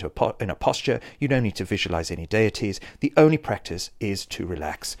sit in a posture, you don't need to visualize any deities. The only practice is to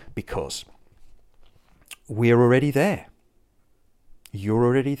relax, because we're already there. You're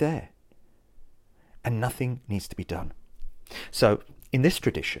already there. And nothing needs to be done. So, in this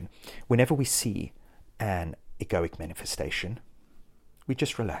tradition, whenever we see an egoic manifestation, we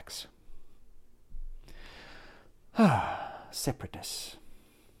just relax. Separateness.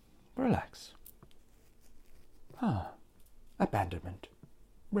 Relax. Abandonment.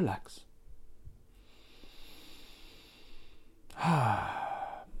 Relax.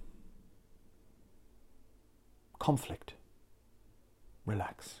 Conflict.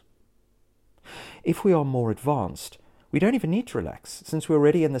 Relax. If we are more advanced, we don't even need to relax, since we're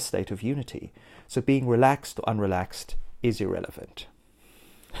already in the state of unity. So being relaxed or unrelaxed is irrelevant.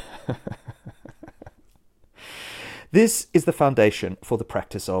 This is the foundation for the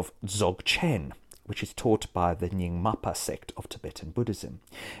practice of Dzogchen, which is taught by the Nyingmapa sect of Tibetan Buddhism.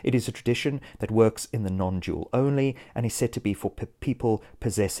 It is a tradition that works in the non-dual only, and is said to be for people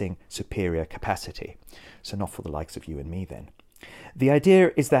possessing superior capacity. So not for the likes of you and me then. The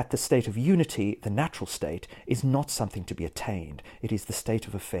idea is that the state of unity, the natural state, is not something to be attained. It is the state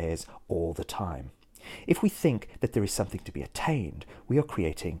of affairs all the time. If we think that there is something to be attained, we are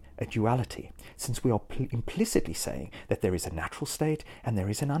creating a duality, since we are implicitly saying that there is a natural state and there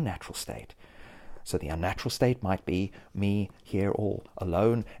is an unnatural state. So the unnatural state might be me here all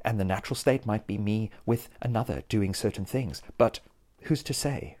alone, and the natural state might be me with another doing certain things. But who's to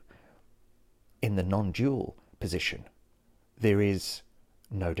say? In the non-dual position, there is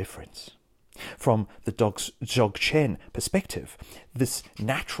no difference. From the Dzogchen perspective, this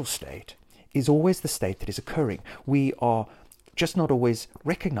natural state is always the state that is occurring. We are just not always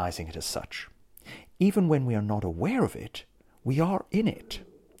recognizing it as such. Even when we are not aware of it, we are in it.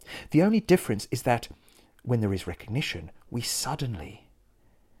 The only difference is that when there is recognition, we suddenly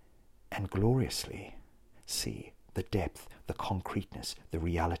and gloriously see the depth, the concreteness, the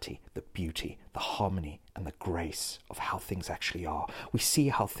reality, the beauty, the harmony, and the grace of how things actually are. We see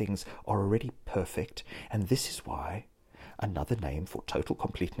how things are already perfect, and this is why another name for total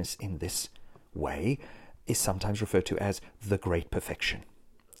completeness in this way is sometimes referred to as the great perfection.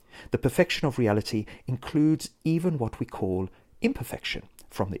 The perfection of reality includes even what we call imperfection,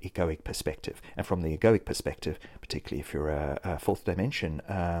 from the egoic perspective. And from the egoic perspective, particularly if you're a fourth dimension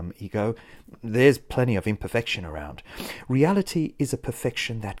ego, there's plenty of imperfection around. Reality is a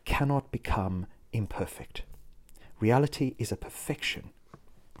perfection that cannot become imperfect. Reality is a perfection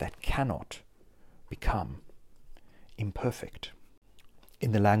that cannot become imperfect.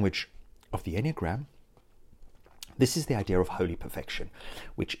 In the language of the Enneagram, this is the idea of holy perfection,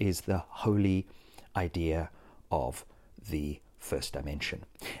 which is the holy idea of the first dimension.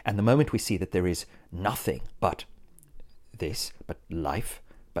 And the moment we see that there is nothing but this, but life,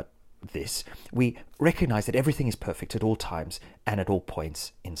 but this, we recognize that everything is perfect at all times and at all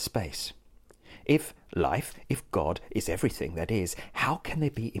points in space. If life, if God is everything that is, how can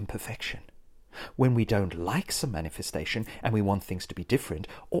there be imperfection? When we don't like some manifestation and we want things to be different,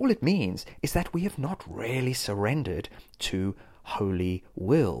 all it means is that we have not really surrendered to holy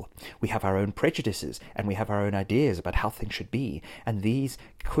will. We have our own prejudices and we have our own ideas about how things should be, and these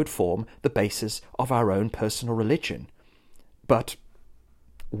could form the basis of our own personal religion. But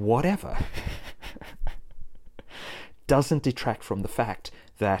whatever doesn't detract from the fact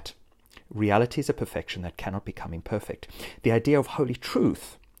that reality is a perfection that cannot become imperfect. The idea of holy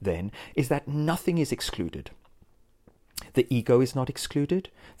truth, then, is that nothing is excluded. The ego is not excluded,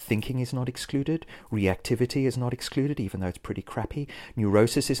 thinking is not excluded, reactivity is not excluded, even though it's pretty crappy,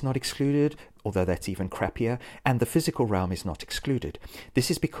 neurosis is not excluded, although that's even crappier, and the physical realm is not excluded.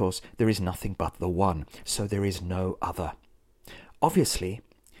 This is because there is nothing but the one, so there is no other. Obviously,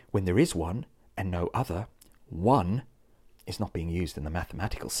 when there is one and no other, one is not being used in the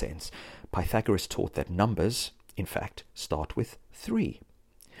mathematical sense. Pythagoras taught that numbers, in fact, start with 3.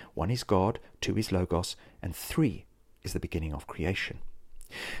 1 is God, 2 is Logos, and 3 is the beginning of creation.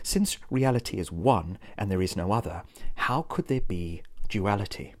 Since reality is one and there is no other, how could there be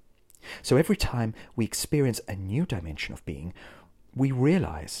duality? So every time we experience a new dimension of being, we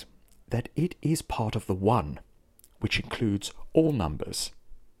realize that it is part of the one, which includes all numbers.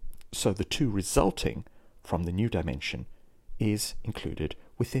 So the 2 resulting from the new dimension is included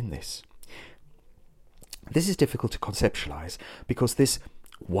within this. This is difficult to conceptualize because this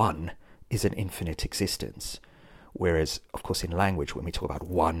one is an infinite existence. Whereas, of course, in language, when we talk about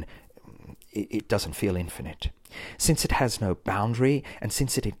one, it doesn't feel infinite. Since it has no boundary, and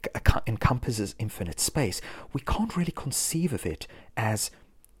since it encompasses infinite space, we can't really conceive of it as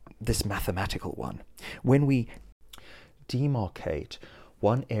this mathematical one. When we demarcate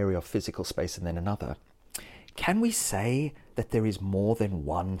one area of physical space and then another, can we say that there is more than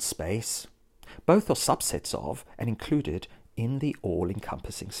one space? Both are subsets of and included in the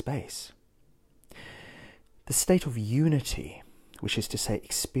all-encompassing space. The state of unity, which is to say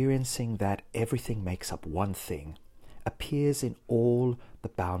experiencing that everything makes up one thing, appears in all the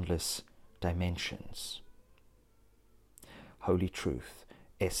boundless dimensions. Holy truth,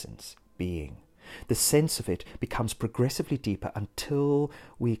 essence, being. The sense of it becomes progressively deeper until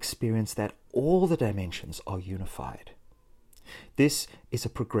we experience that all the dimensions are unified. This is a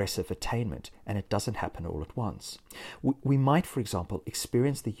progressive attainment, and it doesn't happen all at once. We might, for example,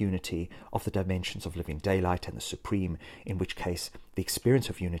 experience the unity of the dimensions of living daylight and the supreme, in which case the experience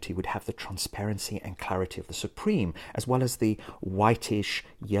of unity would have the transparency and clarity of the supreme, as well as the whitish,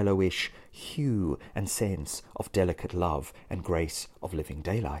 yellowish hue and sense of delicate love and grace of living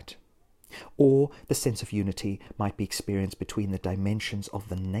daylight. Or the sense of unity might be experienced between the dimensions of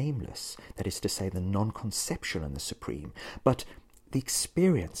the nameless, that is to say the non-conceptual and the supreme, but the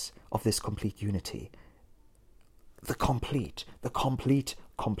experience of this complete unity, the completest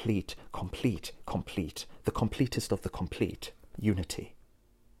of the complete unity,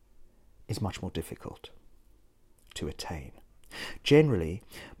 is much more difficult to attain. Generally,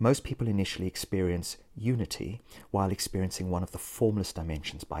 most people initially experience unity while experiencing one of the formless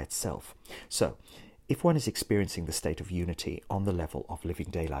dimensions by itself. So, if one is experiencing the state of unity on the level of living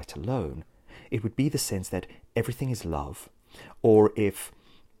daylight alone, it would be the sense that everything is love, or if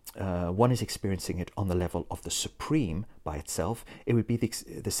one is experiencing it on the level of the supreme by itself, it would be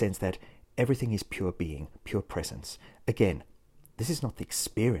the sense that everything is pure being, pure presence. Again, this is not the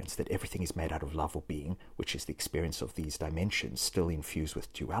experience that everything is made out of love or being, which is the experience of these dimensions still infused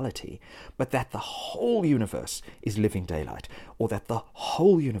with duality, but that the whole universe is living daylight, or that the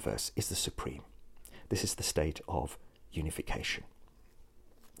whole universe is the supreme. This is the state of unification.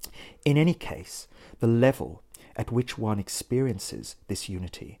 In any case, the level at which one experiences this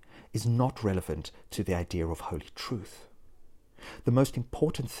unity is not relevant to the idea of holy truth. The most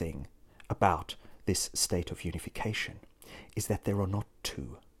important thing about this state of unification is that there are not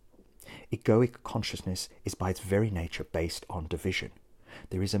two. Egoic consciousness is by its very nature based on division.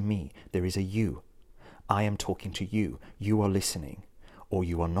 There is a me, there is a you. I am talking to you, you are listening. or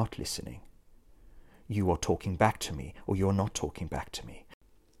you are not listening. You are talking back to me, or you are not talking back to me.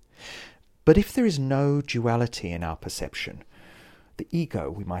 But if there is no duality in our perception, the ego,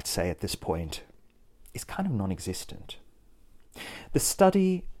 we might say at this point, is kind of non-existent. The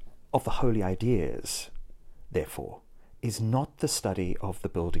study of the holy ideas, therefore, is not the study of the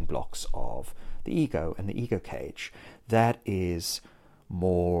building blocks of the ego and the ego cage. That is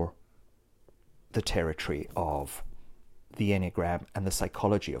more the territory of the Enneagram and the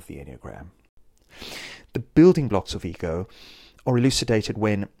psychology of the Enneagram. The building blocks of ego are elucidated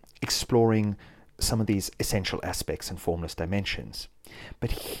when exploring some of these essential aspects and formless dimensions.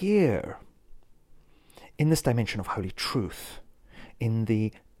 But here, in this dimension of holy truth, in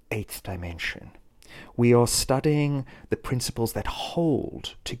the 8th dimension, we are studying the principles that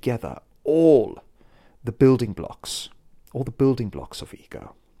hold together all the building blocks of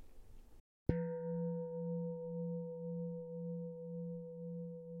ego.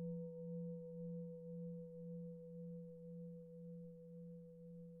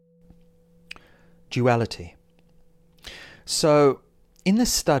 Duality. So, in the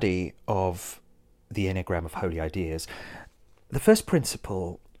study of the Enneagram of Holy Ideas, the first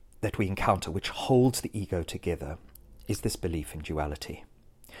principle that we encounter which holds the ego together is this belief in duality.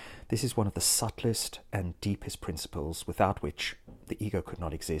 This is one of the subtlest and deepest principles without which the ego could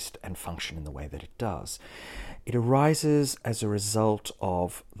not exist and function in the way that it does. It arises as a result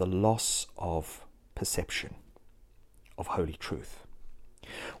of the loss of perception of holy truth.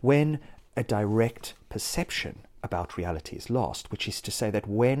 When a direct perception about reality is lost, which is to say that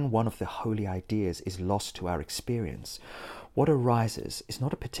when one of the holy ideas is lost to our experience, what arises is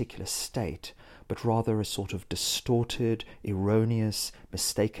not a particular state, but rather a sort of distorted, erroneous,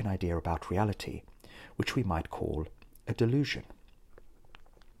 mistaken idea about reality, which we might call a delusion.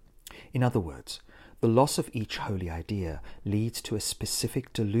 In other words, the loss of each holy idea leads to a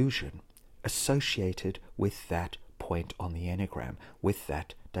specific delusion associated with that point on the Enneagram, with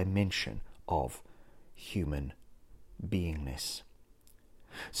that dimension of human beingness.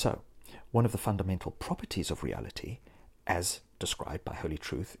 So, one of the fundamental properties of reality, as described by Holy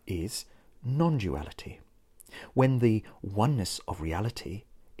Truth, is non-duality. When the oneness of reality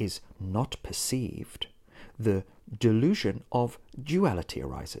is not perceived, the delusion of duality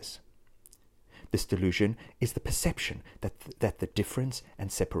arises. This delusion is the perception that the difference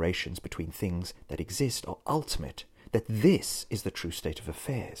and separations between things that exist are ultimate, that this is the true state of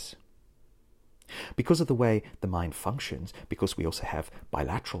affairs. Because of the way the mind functions, because we also have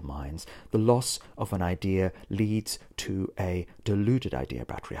bilateral minds, the loss of an idea leads to a deluded idea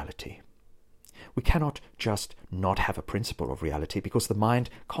about reality. We cannot just not have a principle of reality because the mind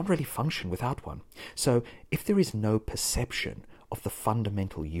can't really function without one. So if there is no perception of the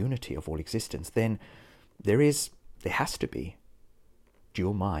fundamental unity of all existence, then there has to be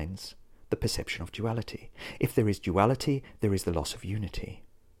dual minds, the perception of duality. If there is duality, there is the loss of unity.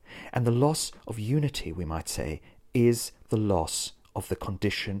 And the loss of unity, we might say, is the loss of the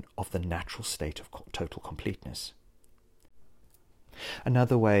condition of the natural state of total completeness.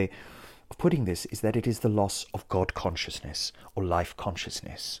 Another way of putting this is that it is the loss of God consciousness or life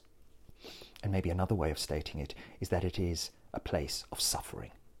consciousness. And maybe another way of stating it is that it is a place of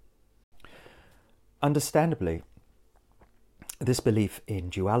suffering. Understandably, this belief in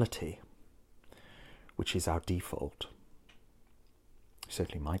duality, which is our default,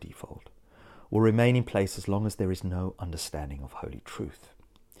 certainly my default, will remain in place as long as there is no understanding of holy truth.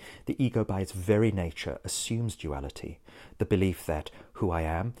 The ego, by its very nature, assumes duality, the belief that who I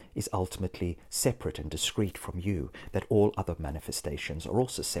am is ultimately separate and discrete from you, that all other manifestations are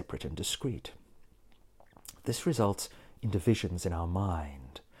also separate and discrete. This results in divisions in our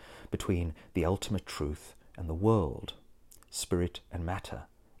mind between the ultimate truth and the world, spirit and matter,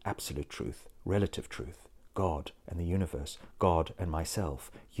 absolute truth, relative truth, God and the universe, God and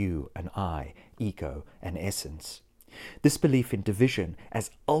myself, you and I, ego and essence. This belief in division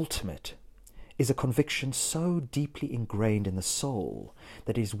as ultimate is a conviction so deeply ingrained in the soul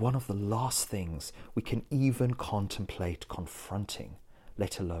that it is one of the last things we can even contemplate confronting,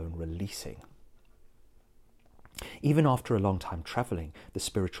 let alone releasing. Even after a long time travelling the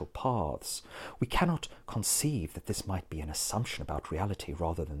spiritual paths, we cannot conceive that this might be an assumption about reality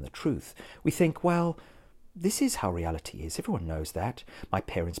rather than the truth. We think, well, this is how reality is. Everyone knows that. My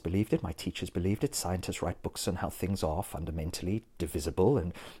parents believed it. My teachers believed it. Scientists write books on how things are fundamentally divisible,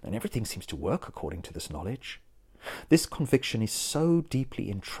 and everything seems to work according to this knowledge. This conviction is so deeply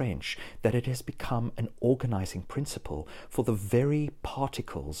entrenched that it has become an organizing principle for the very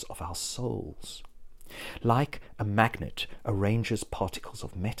particles of our souls. Like a magnet arranges particles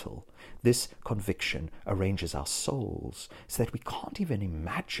of metal, this conviction arranges our souls so that we can't even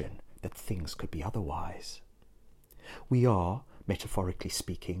imagine that things could be otherwise. We are, metaphorically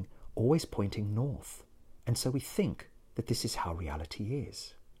speaking, always pointing north, and so we think that this is how reality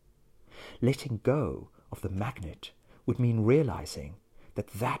is. Letting go of the magnet would mean realizing that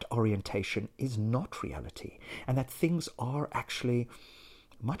that orientation is not reality, and that things are actually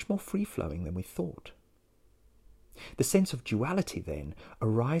much more free-flowing than we thought. The sense of duality, then,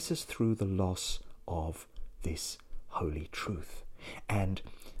 arises through the loss of this holy truth. And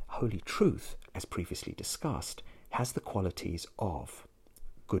holy truth, as previously discussed, has the qualities of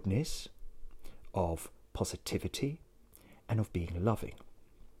goodness, of positivity, and of being loving.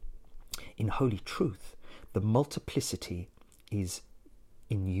 In holy truth, the multiplicity is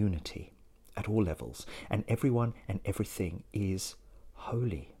in unity at all levels, and everyone and everything is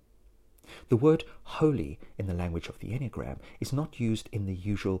holy. The word holy in the language of the Enneagram is not used in the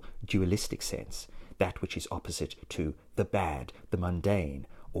usual dualistic sense, that which is opposite to the bad, the mundane,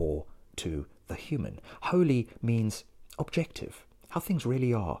 or to the human. Holy means objective, how things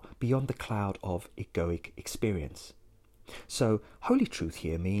really are, beyond the cloud of egoic experience. So holy truth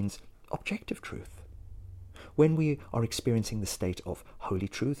here means objective truth. When we are experiencing the state of holy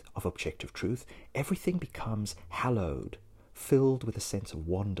truth, of objective truth, everything becomes hallowed, filled with a sense of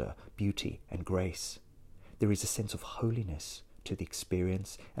wonder, beauty, and grace. There is a sense of holiness to the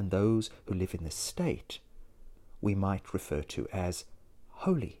experience, and those who live in this state we might refer to as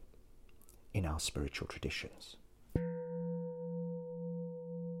holy in our spiritual traditions.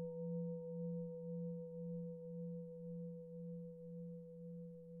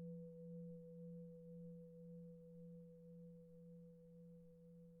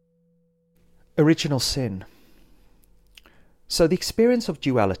 Original sin. So the experience of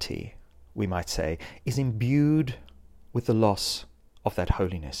duality, we might say, is imbued with the loss of that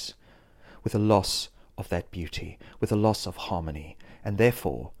holiness, with the loss of that beauty, with the loss of harmony, and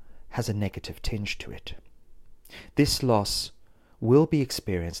therefore has a negative tinge to it. This loss will be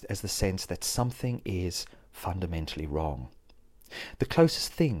experienced as the sense that something is fundamentally wrong. The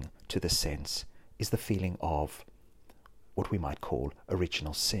closest thing to this sense is the feeling of what we might call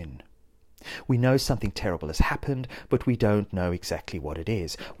original sin. We know something terrible has happened, but we don't know exactly what it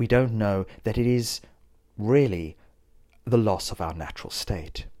is. We don't know that it is really the loss of our natural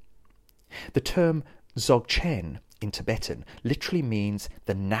state. The term Dzogchen in Tibetan literally means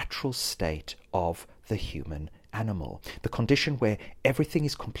the natural state of the human animal, the condition where everything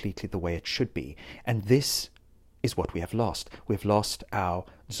is completely the way it should be. And this is what we have lost. We've lost our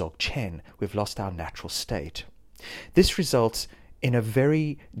Dzogchen. We've lost our natural state. This results in a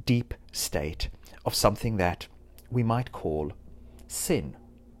very deep state of something that we might call sin.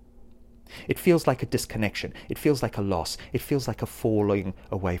 It feels like a disconnection. It feels like a loss. It feels like a falling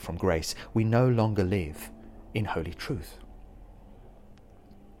away from grace. We no longer live in holy truth.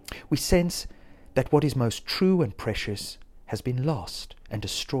 We sense that what is most true and precious has been lost and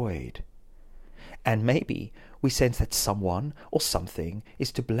destroyed. And maybe we sense that someone or something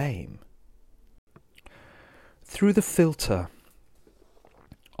is to blame. Through the filter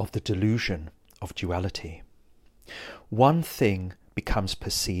of the delusion of duality, one thing becomes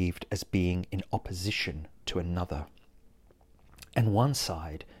perceived as being in opposition to another, and one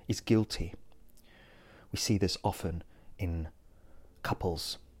side is guilty. We see this often in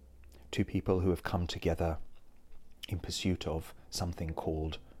couples, two people who have come together in pursuit of something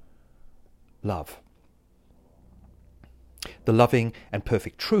called love. The loving and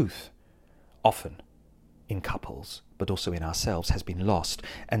perfect truth, often in couples, but also in ourselves, has been lost.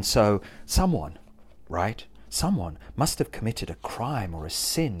 And so someone must have committed a crime or a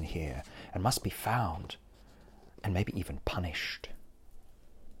sin here and must be found and maybe even punished.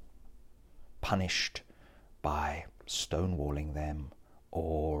 Punished by stonewalling them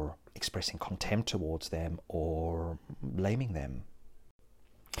or expressing contempt towards them or blaming them.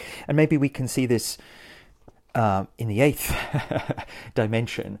 And maybe we can see this in the eighth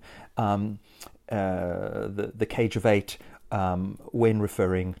dimension, the cage of eight, when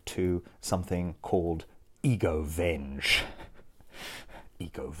referring to something called ego-venge.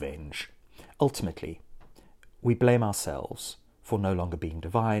 Ego-venge. Ultimately, we blame ourselves for no longer being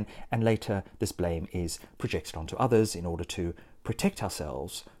divine, and later this blame is projected onto others in order to protect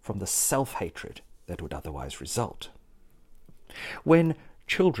ourselves from the self-hatred that would otherwise result. When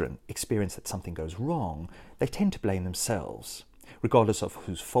children experience that something goes wrong, they tend to blame themselves. Regardless of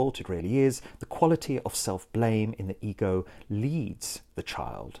whose fault it really is, the quality of self-blame in the ego leads the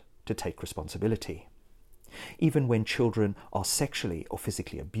child to take responsibility. Even when children are sexually or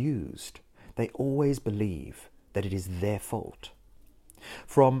physically abused, they always believe that it is their fault.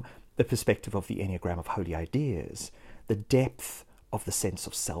 From the perspective of the Enneagram of Holy Ideas, the depth of the sense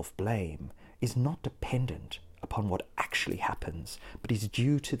of self-blame is not dependent upon what actually happens, but is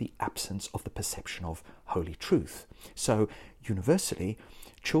due to the absence of the perception of holy truth. So, universally,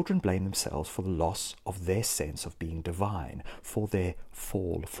 children blame themselves for the loss of their sense of being divine, for their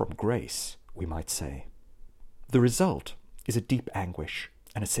fall from grace, we might say. The result is a deep anguish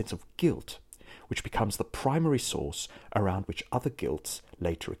and a sense of guilt, which becomes the primary source around which other guilts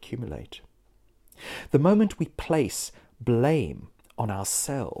later accumulate. The moment we place blame on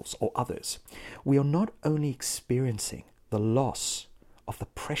ourselves or others, we are not only experiencing the loss of the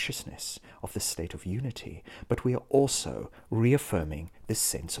preciousness of the state of unity, but we are also reaffirming this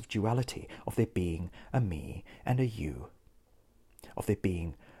sense of duality, of there being a me and a you, of there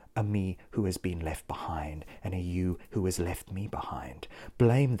being a me who has been left behind and a you who has left me behind.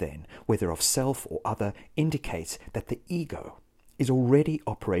 Blame, then, whether of self or other, indicates that the ego is already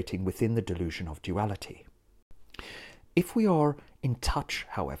operating within the delusion of duality. If we are in touch,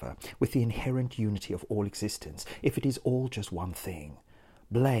 however, with the inherent unity of all existence, if it is all just one thing,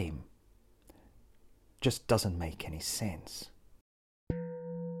 blame just doesn't make any sense.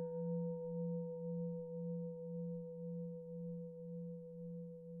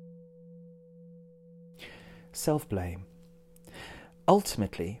 Self-blame.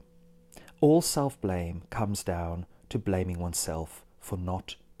 Ultimately, all self-blame comes down to blaming oneself for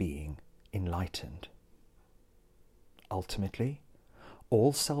not being enlightened. Ultimately,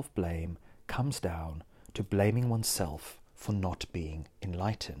 all self-blame comes down to blaming oneself for not being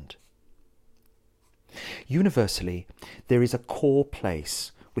enlightened. Universally, there is a core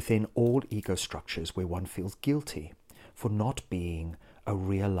place within all ego structures where one feels guilty for not being a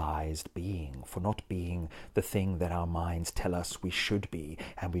realized being, for not being the thing that our minds tell us we should be,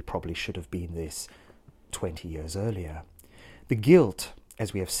 and we probably should have been this 20 years earlier. The guilt,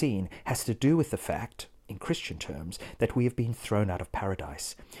 as we have seen, has to do with the fact, in Christian terms, that we have been thrown out of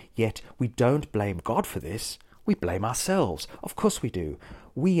paradise. Yet we don't blame God for this, we blame ourselves. Of course we do.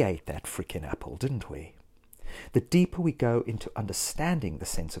 We ate that freaking apple, didn't we? The deeper we go into understanding the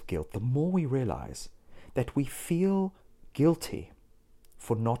sense of guilt, the more we realize that we feel guilty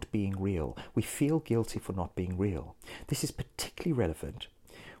for not being real. We feel guilty for not being real. This is particularly relevant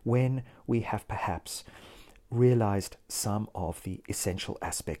when we have perhaps realized some of the essential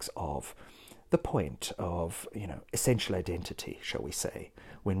aspects of the point of, essential identity, shall we say,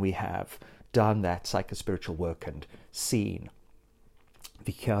 when we have done that psychospiritual work and seen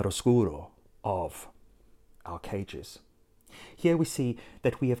the chiaroscuro of our cages. Here we see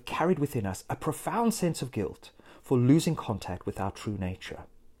that we have carried within us a profound sense of guilt for losing contact with our true nature.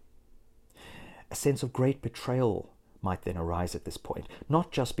 A sense of great betrayal might then arise at this point,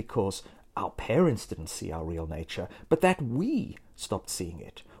 not just because our parents didn't see our real nature, but that we stopped seeing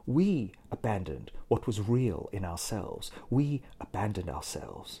it. We abandoned what was real in ourselves. We abandoned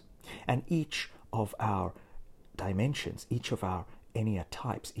ourselves. And each of our dimensions, each of our Ennea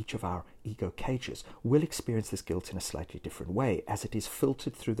types, each of our ego cages, will experience this guilt in a slightly different way, as it is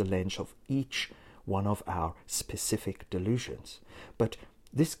filtered through the lens of each one of our specific delusions. But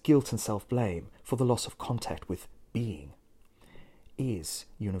this guilt and self-blame for the loss of contact with being is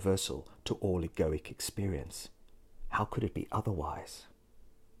universal to all egoic experience. How could it be otherwise?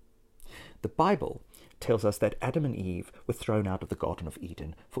 The Bible tells us that Adam and Eve were thrown out of the Garden of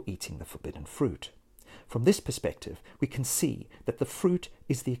Eden for eating the forbidden fruit. From this perspective, we can see that the fruit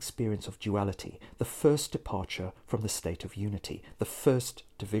is the experience of duality, the first departure from the state of unity, the first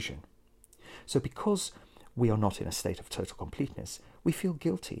division. So because we are not in a state of total completeness, we feel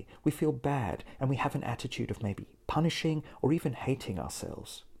guilty, we feel bad, and we have an attitude of maybe punishing or even hating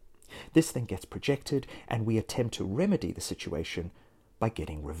ourselves. This then gets projected, and we attempt to remedy the situation by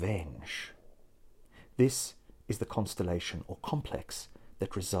getting revenge. This is the constellation or complex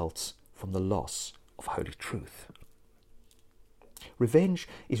that results from the loss of holy truth. Revenge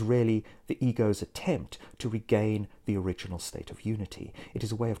is really the ego's attempt to regain the original state of unity. It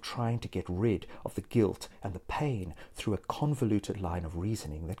is a way of trying to get rid of the guilt and the pain through a convoluted line of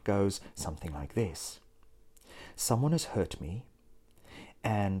reasoning that goes something like this. Someone has hurt me,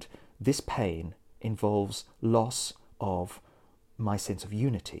 and this pain involves loss of my sense of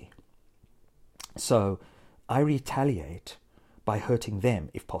unity. So I retaliate by hurting them,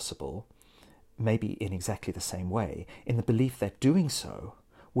 if possible, maybe in exactly the same way, in the belief that doing so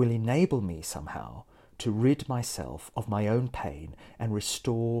will enable me somehow to rid myself of my own pain and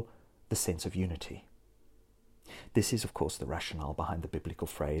restore the sense of unity. This is, of course, the rationale behind the biblical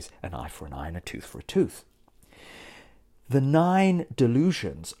phrase, an eye for an eye and a tooth for a tooth. The 9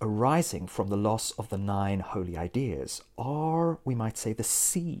 delusions arising from the loss of the 9 holy ideas are, we might say, the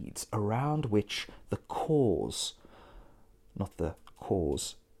seeds around which the cause, not the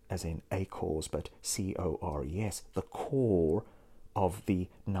cause as in a cause, but C-O-R-E-S, the core of the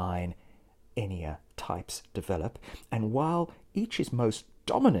 9 Ennead types develop. And while each is most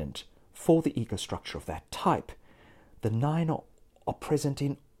dominant for the ego structure of that type, the 9 are present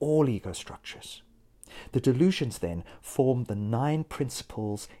in all ego structures. The delusions then form the 9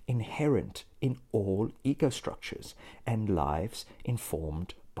 principles inherent in all ego structures and lives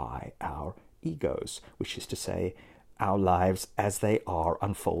informed by our egos, which is to say, our lives as they are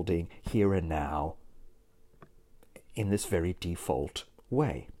unfolding here and now in this very default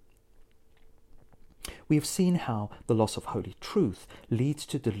way. We have seen how the loss of holy truth leads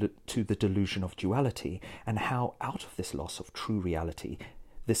to the delusion of duality, and how out of this loss of true reality,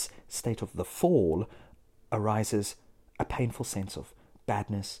 this state of the fall, arises a painful sense of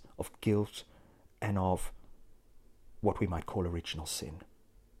badness, of guilt, and of what we might call original sin.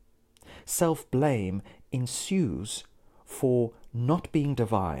 Self-blame ensues for not being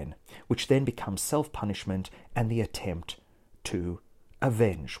divine, which then becomes self-punishment and the attempt to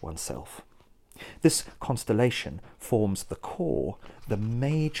avenge oneself. This constellation forms the core, the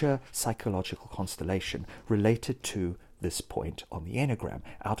major psychological constellation related to this point on the Enneagram,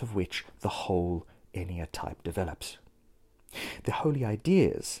 out of which the whole Ennead type develops. The holy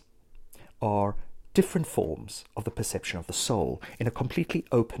ideas are different forms of the perception of the soul in a completely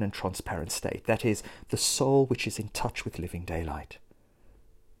open and transparent state. That is, the soul which is in touch with living daylight.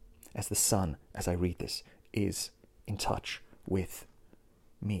 As the sun, as I read this, is in touch with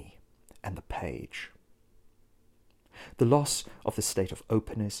me and the page. The loss of the state of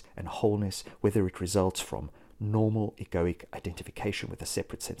openness and wholeness, whether it results from normal egoic identification with a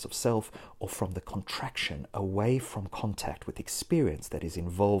separate sense of self, or from the contraction away from contact with experience that is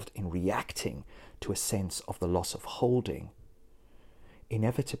involved in reacting to a sense of the loss of holding,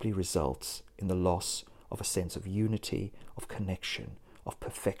 inevitably results in the loss of a sense of unity, of connection, of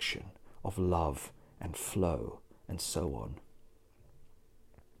perfection, of love and flow, and so on.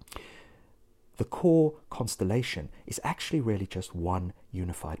 The core constellation is actually really just one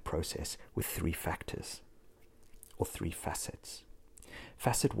unified process with 3 factors, or 3 facets.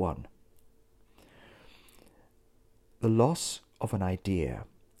 Facet 1. The loss of an idea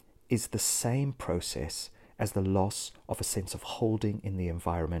is the same process as the loss of a sense of holding in the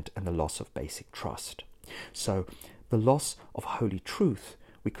environment and the loss of basic trust. So the loss of holy truth,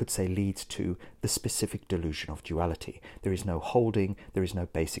 we could say, leads to the specific delusion of duality. There is no holding, there is no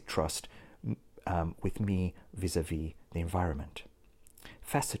basic trust with me vis-a-vis the environment.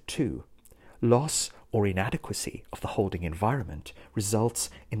 Facet 2. Loss or inadequacy of the holding environment results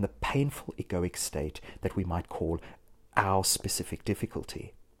in the painful egoic state that we might call our specific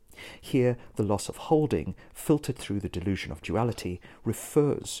difficulty. Here, the loss of holding, filtered through the delusion of duality,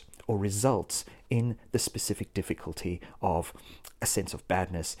 refers or results in the specific difficulty of a sense of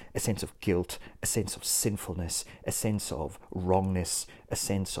badness, a sense of guilt, a sense of sinfulness, a sense of wrongness, a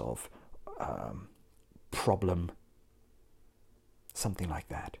sense of problem, something like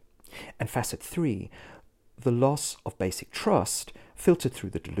that. And facet 3, the loss of basic trust, filtered through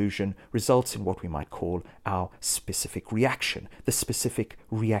the delusion, results in what we might call our specific reaction, the specific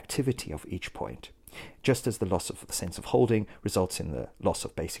reactivity of each point. Just as the loss of the sense of holding results in the loss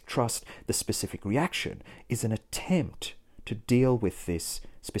of basic trust, the specific reaction is an attempt to deal with this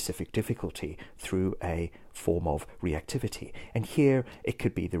specific difficulty through a form of reactivity. And here it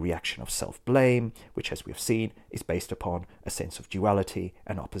could be the reaction of self-blame, which, as we have seen, is based upon a sense of duality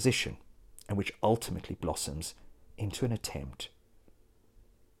and opposition, and which ultimately blossoms into an attempt,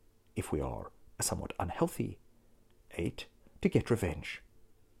 if we are a somewhat unhealthy 8, to get revenge.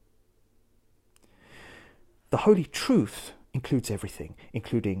 The holy truth includes everything,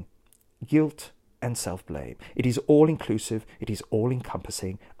 including guilt and self-blame. It is all-inclusive, it is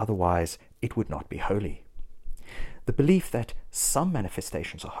all-encompassing, otherwise it would not be holy. The belief that some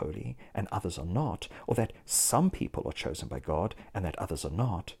manifestations are holy and others are not, or that some people are chosen by God and that others are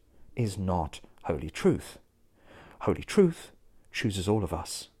not, is not holy truth. Holy truth chooses all of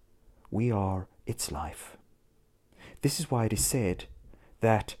us. We are its life. This is why it is said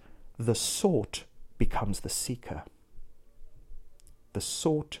that the sought becomes the seeker. The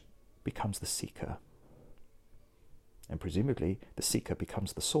sought becomes the seeker. And presumably, the seeker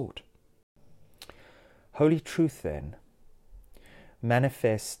becomes the sought. Holy truth, then,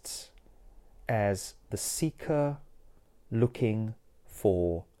 manifests as the seeker looking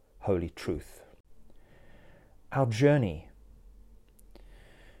for holy truth. Our journey,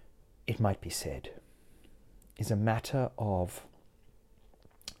 it might be said, is a matter of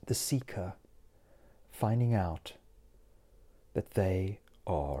the seeker finding out that they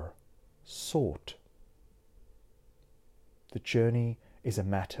are sought. The journey is a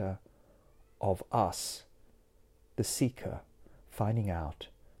matter of us, the seeker, finding out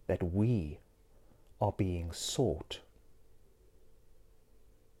that we are being sought.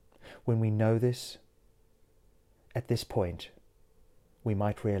 When we know this, at this point, we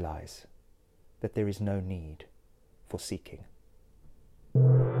might realize that there is no need for seeking.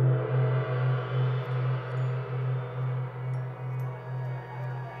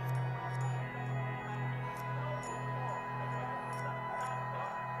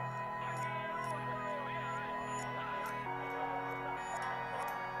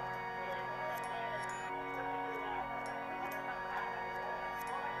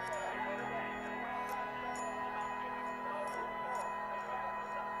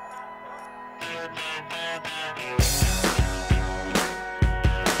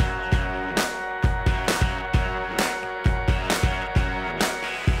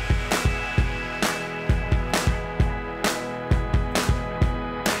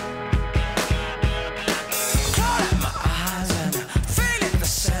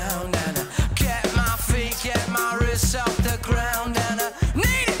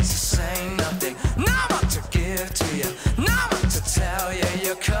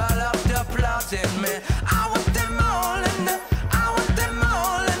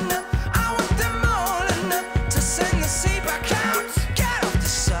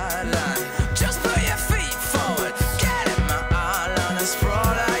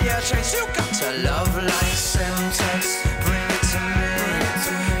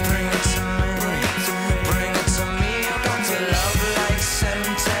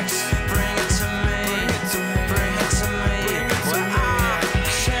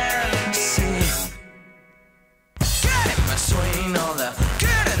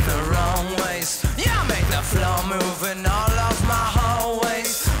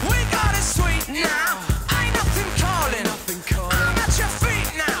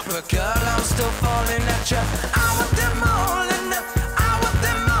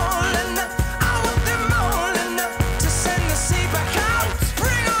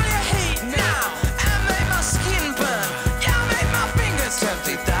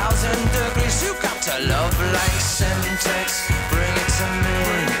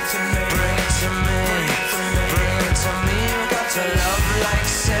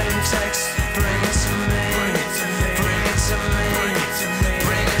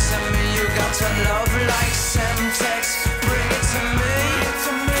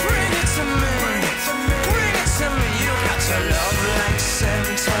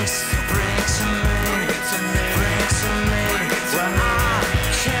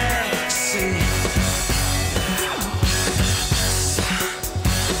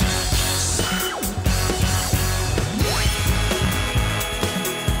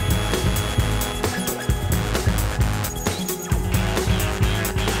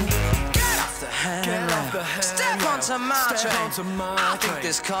 I think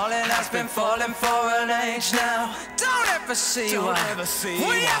this calling has been falling for an age now. Don't ever see why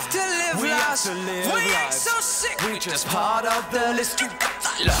we have to live lives. We ain't so sick, we just part of the list. You got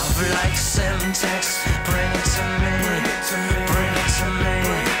that love like Semtex, bring it to me.